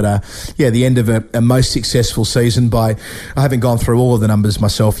one. But the end of a most successful season. I haven't gone through all of the numbers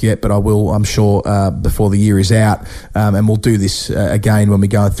myself yet, but I will, I'm sure, before the year is out, and we'll do this again when we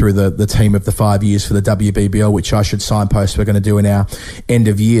go through the team of the 5 years for the WBBL, which I should signpost we're going to do in our end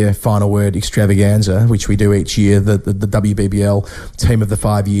of year final word extravaganza, which we do each year. The WBBL team of the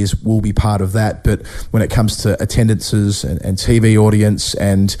 5 years will be part of that. But when it comes to attendances and TV audience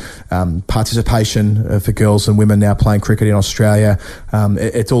and participation for girls and women now playing cricket in Australia,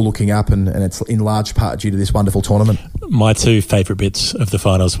 it's all looking up, and it's in large part due to this wonderful tournament. My two favourite bits of the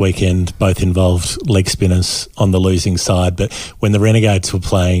finals weekend both involved leg spinners on the losing side, but when the Renegades were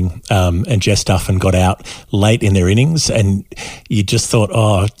playing and Jess Duffin got out late in their innings, and you just thought,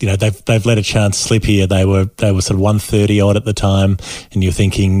 they've let a chance slip here. They were sort of 130 odd at the time, and you're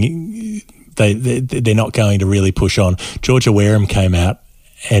thinking they're not going to really push on. Georgia Wareham came out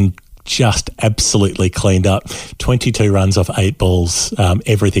and just absolutely cleaned up. 22 runs off 8 balls.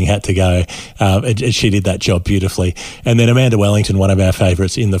 Everything had to go. She did that job beautifully. And then Amanda Wellington, one of our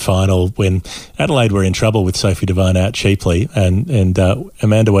favourites in the final, when Adelaide were in trouble with Sophie Devine out cheaply, and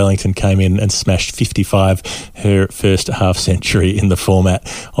Amanda Wellington came in and smashed 55, her first half century in the format,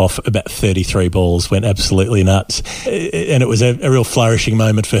 off about 33 balls, went absolutely nuts. And it was a real flourishing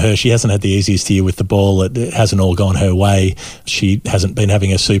moment for her. She hasn't had the easiest year with the ball. It hasn't all gone her way. She hasn't been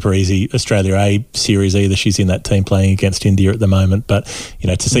having a super easy Australia A series either. She's in that team playing against India at the moment, but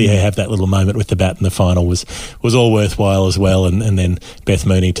to see her have that little moment with the bat in the final was all worthwhile as well. And then Beth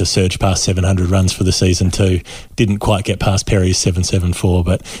Mooney to surge past 700 runs for the season too. Didn't quite get past Perry's 774,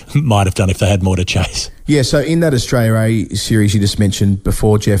 but might have done if they had more to chase. Yeah, so in that Australia A series you just mentioned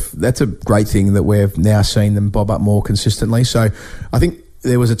before, Jeff, that's a great thing that we've now seen them bob up more consistently. So I think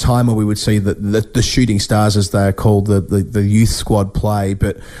there was a time where we would see the shooting stars, as they are called, the youth squad play,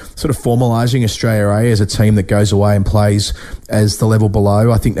 but sort of formalising Australia A as a team that goes away and plays as the level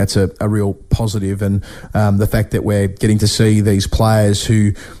below. I think that's a real positive, and the fact that we're getting to see these players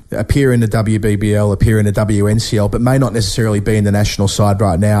who appear in the WBBL, appear in the WNCL, but may not necessarily be in the national side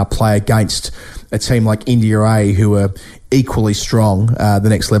right now, play against a team like India A, who are equally strong, the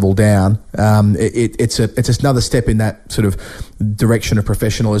next level down. It's another step in that sort of direction of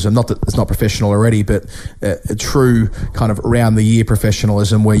professionalism. Not that it's not professional already, but a true kind of round the year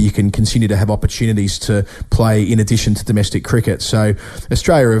professionalism where you can continue to have opportunities to play in addition to domestic cricket. So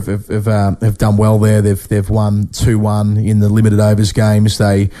Australia have done well there. They've won 2-1 in the limited overs games.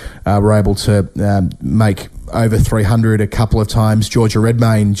 They were able to make over 300 a couple of times. Georgia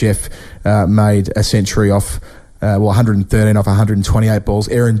Redmayne, Jeff, made a century off 113 off 128 balls.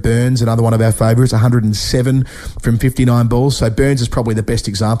 Erin Burns, another one of our favourites, 107 from 59 balls. So Burns is probably the best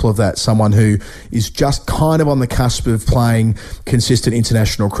example of that, someone who is just kind of on the cusp of playing consistent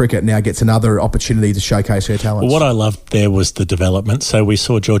international cricket, now gets another opportunity to showcase her talents. Well, what I loved there was the development. So we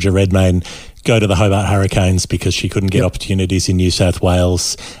saw Georgia Redmayne go to the Hobart Hurricanes because she couldn't get opportunities in New South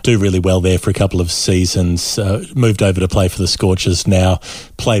Wales, do really well there for a couple of seasons, moved over to play for the Scorchers now,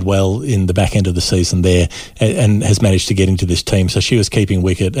 played well in the back end of the season there, and has managed to get into this team. So she was keeping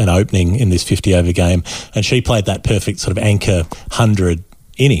wicket and opening in this 50-over game, and she played that perfect sort of anchor 100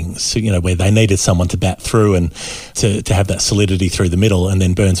 innings, where they needed someone to bat through and to have that solidity through the middle, and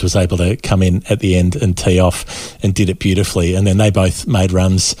then Burns was able to come in at the end and tee off and did it beautifully. And then they both made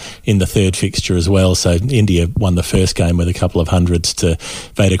runs in the third fixture as well. So India won the first game with a couple of hundreds to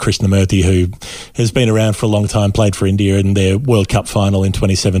Veda Krishnamurthy, who has been around for a long time, played for India in their World Cup final in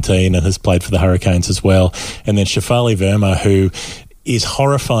 2017 and has played for the Hurricanes as well. And then Shafali Verma, who is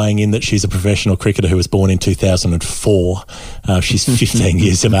horrifying in that she's a professional cricketer who was born in 2004. She's 15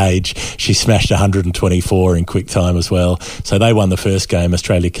 years of age. She smashed 124 in quick time as well. So they won the first game.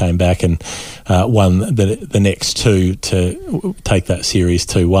 Australia came back and won the next two to take that series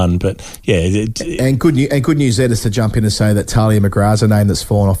 2-1. But yeah, and good news there is to jump in and say that Talia McGrath's a name that's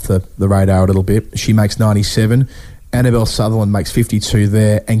fallen off the radar a little bit. She makes 97. Annabelle Sutherland makes 52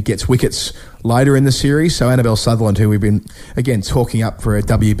 there and gets wickets later in the series. So Annabelle Sutherland, who we've been, again, talking up for a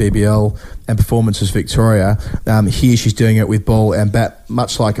WBBL and Performances Victoria, here she's doing it with ball and bat,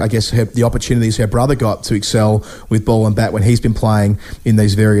 much like, I guess, the opportunities her brother got to excel with ball and bat when he's been playing in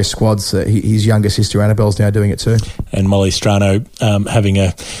these various squads. His younger sister Annabelle's now doing it too. And Molly Strano having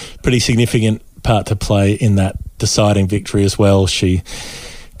a pretty significant part to play in that deciding victory as well. She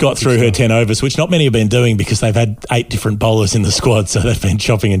got through her 10 overs, which not many have been doing because they've had 8 different bowlers in the squad, so they've been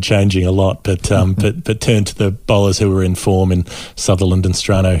chopping and changing a lot. But turned to the bowlers who were in form in Sutherland and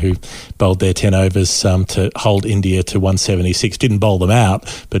Strano, who bowled their 10 overs to hold India to 176. Didn't bowl them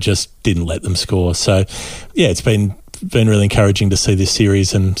out, but just didn't let them score. So, yeah, it's been really encouraging to see this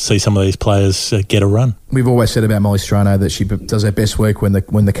series and see some of these players get a run. We've always said about Molly Strano that she does her best work when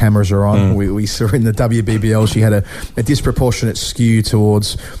the cameras are on. We saw in the WBBL she had a disproportionate skew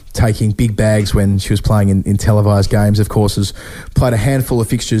towards taking big bags when she was playing in televised games. Of course, has played a handful of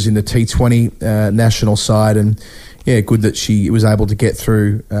fixtures in the T20 national side, and yeah, good that she was able to get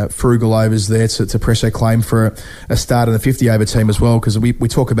through frugal overs there to press her claim for a start in the 50-over team as well, because we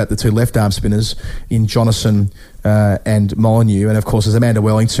talk about the two left-arm spinners in Jonathan and Molyneux, and of course there's Amanda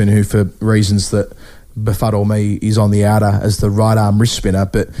Wellington, who for reasons that befuddle me is on the outer as the right-arm wrist spinner,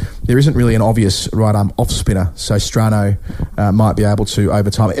 but there isn't really an obvious right-arm off-spinner, so Strano might be able to over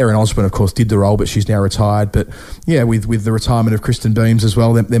time. Erin Osborne, of course, did the role, but she's now retired. But yeah, with the retirement of Kristen Beams as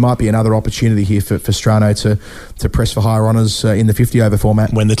well, there might be another opportunity here for Strano to press for higher honours in the 50-over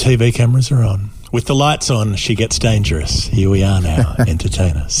format. When the TV cameras are on. With the lights on, she gets dangerous. Here we are now,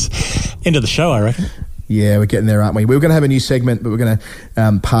 entertainers. End of the show, I reckon. Yeah, we're getting there, aren't we? We were going to have a new segment, but we're going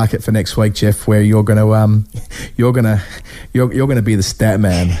to park it for next week, Jeff, where you're going to be the stat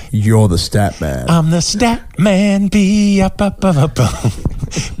man. You're the stat man. I'm the stat man.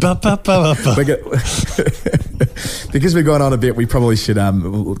 Because we've gone on a bit, we probably should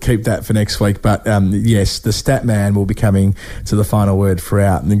keep that for next week. But yes, the stat man will be coming to the final word for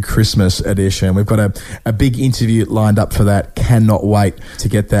our Christmas edition. We've got a big interview lined up for that. Cannot wait to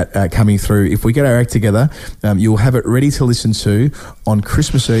get that coming through. If we get our act together, you'll have it ready to listen to on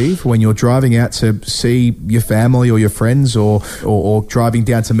Christmas Eve when you're driving out to see your family or your friends, or driving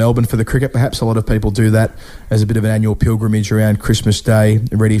down to Melbourne for the cricket. Perhaps a lot of people do that as a bit of an annual pilgrimage around Christmas Day,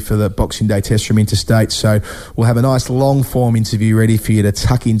 ready for the Boxing Day test from interstate. So we'll have a nice long-form interview ready for you to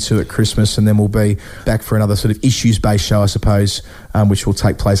tuck into at Christmas, and then we'll be back for another sort of issues-based show, I suppose, which will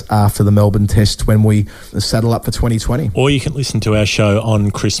take place after the Melbourne test when we saddle up for 2020. Or you can listen to our show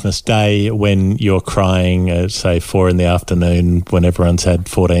on Christmas Day when you're crying at, say, 4 in the afternoon, when everyone's had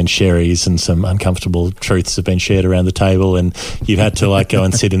 14 sherries and some uncomfortable truths have been shared around the table, and you've had to go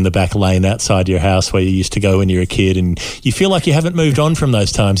and sit in the back lane outside your house where you used to go when you were a kid, and you feel like you haven't moved on from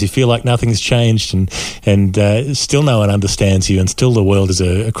those times. You feel like nothing's changed, and still no one understands you, and still the world is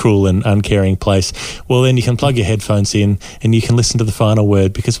a cruel and uncaring place. Well, then you can plug your headphones in and you can listen to the final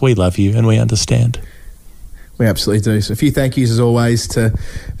word, because we love you and we understand. We absolutely do. So a few thank yous as always to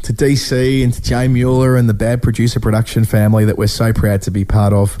DC and to Jay Mueller and the Bad Producer Production family that we're so proud to be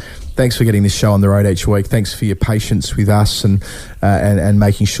part of. Thanks for getting this show on the road each week. Thanks for your patience with us and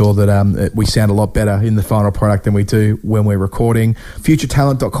making sure that we sound a lot better in the final product than we do when we're recording.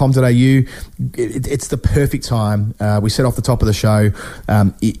 Futuretalent.com.au. It's the perfect time. We said off the top of the show,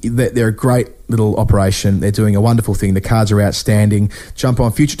 they're a great little operation. They're doing a wonderful thing. The cards are outstanding. Jump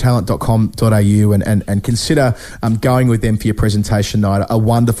on futuretalent.com.au and consider going with them for your presentation night. A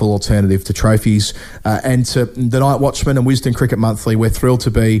wonderful alternative to trophies and to the Night Watchman and Wisden Cricket Monthly. We're thrilled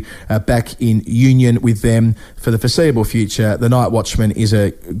to be back in union with them for the foreseeable future. The Night Watchman is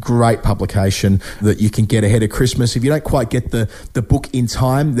a great publication that you can get ahead of Christmas. If you don't quite get the book in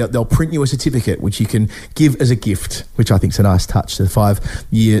time, they'll print you a certificate which you can give as a gift, which I think is a nice touch. The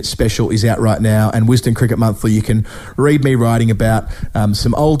 5-year special is out right now, and Wisden Cricket Monthly, you can read me writing about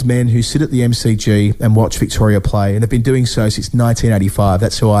some old men who sit at the MCG and watch Victoria play, and have been doing so since 1985.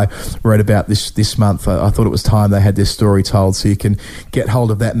 That's who I wrote about this month. I thought it was time they had their story told, so you can get hold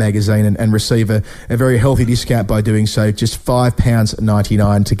of that magazine and receive a very healthy discount by doing so. Just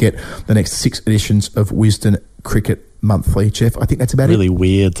 £5.99 to get the next 6 editions of Wisden Cricket Monthly. Jeff, I think that's about really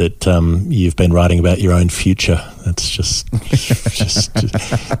weird that you've been writing about your own future. That's just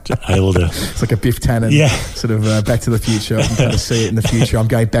able to. It's like a Biff Tannen Yeah. sort of Back to the Future. I can kind of see it in the future. I'm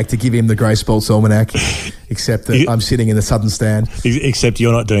going back to give him the Grey Sports Almanac, except that I'm sitting in the southern stand. Except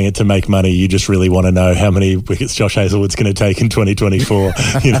you're not doing it to make money. You just really want to know how many wickets Josh Hazlewood's going to take in 2024.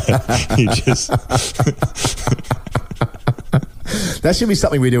 You just... That should be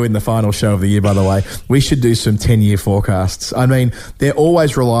something we do in the final show of the year, by the way. We should do some 10-year forecasts. I mean, they're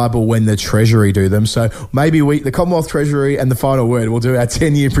always reliable when the Treasury do them. So maybe the Commonwealth Treasury and the Final Word will do our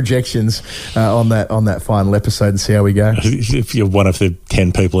 10-year projections on that final episode and see how we go. If you're one of the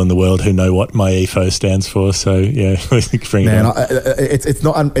 10 people in the world who know what my EFO stands for, so yeah, bring it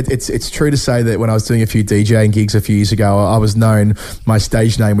on. It's true to say that when I was doing a few DJing gigs a few years ago, I was known. My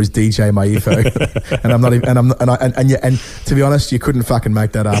stage name was DJ Maifo, and I'm not even. And to be honest, you couldn't fucking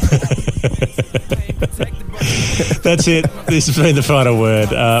make that up. That's it. This has been the final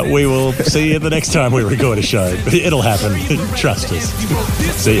word. We will see you the next time we record a show. It'll happen. Trust us.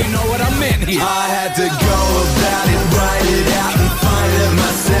 See you. I had to go about it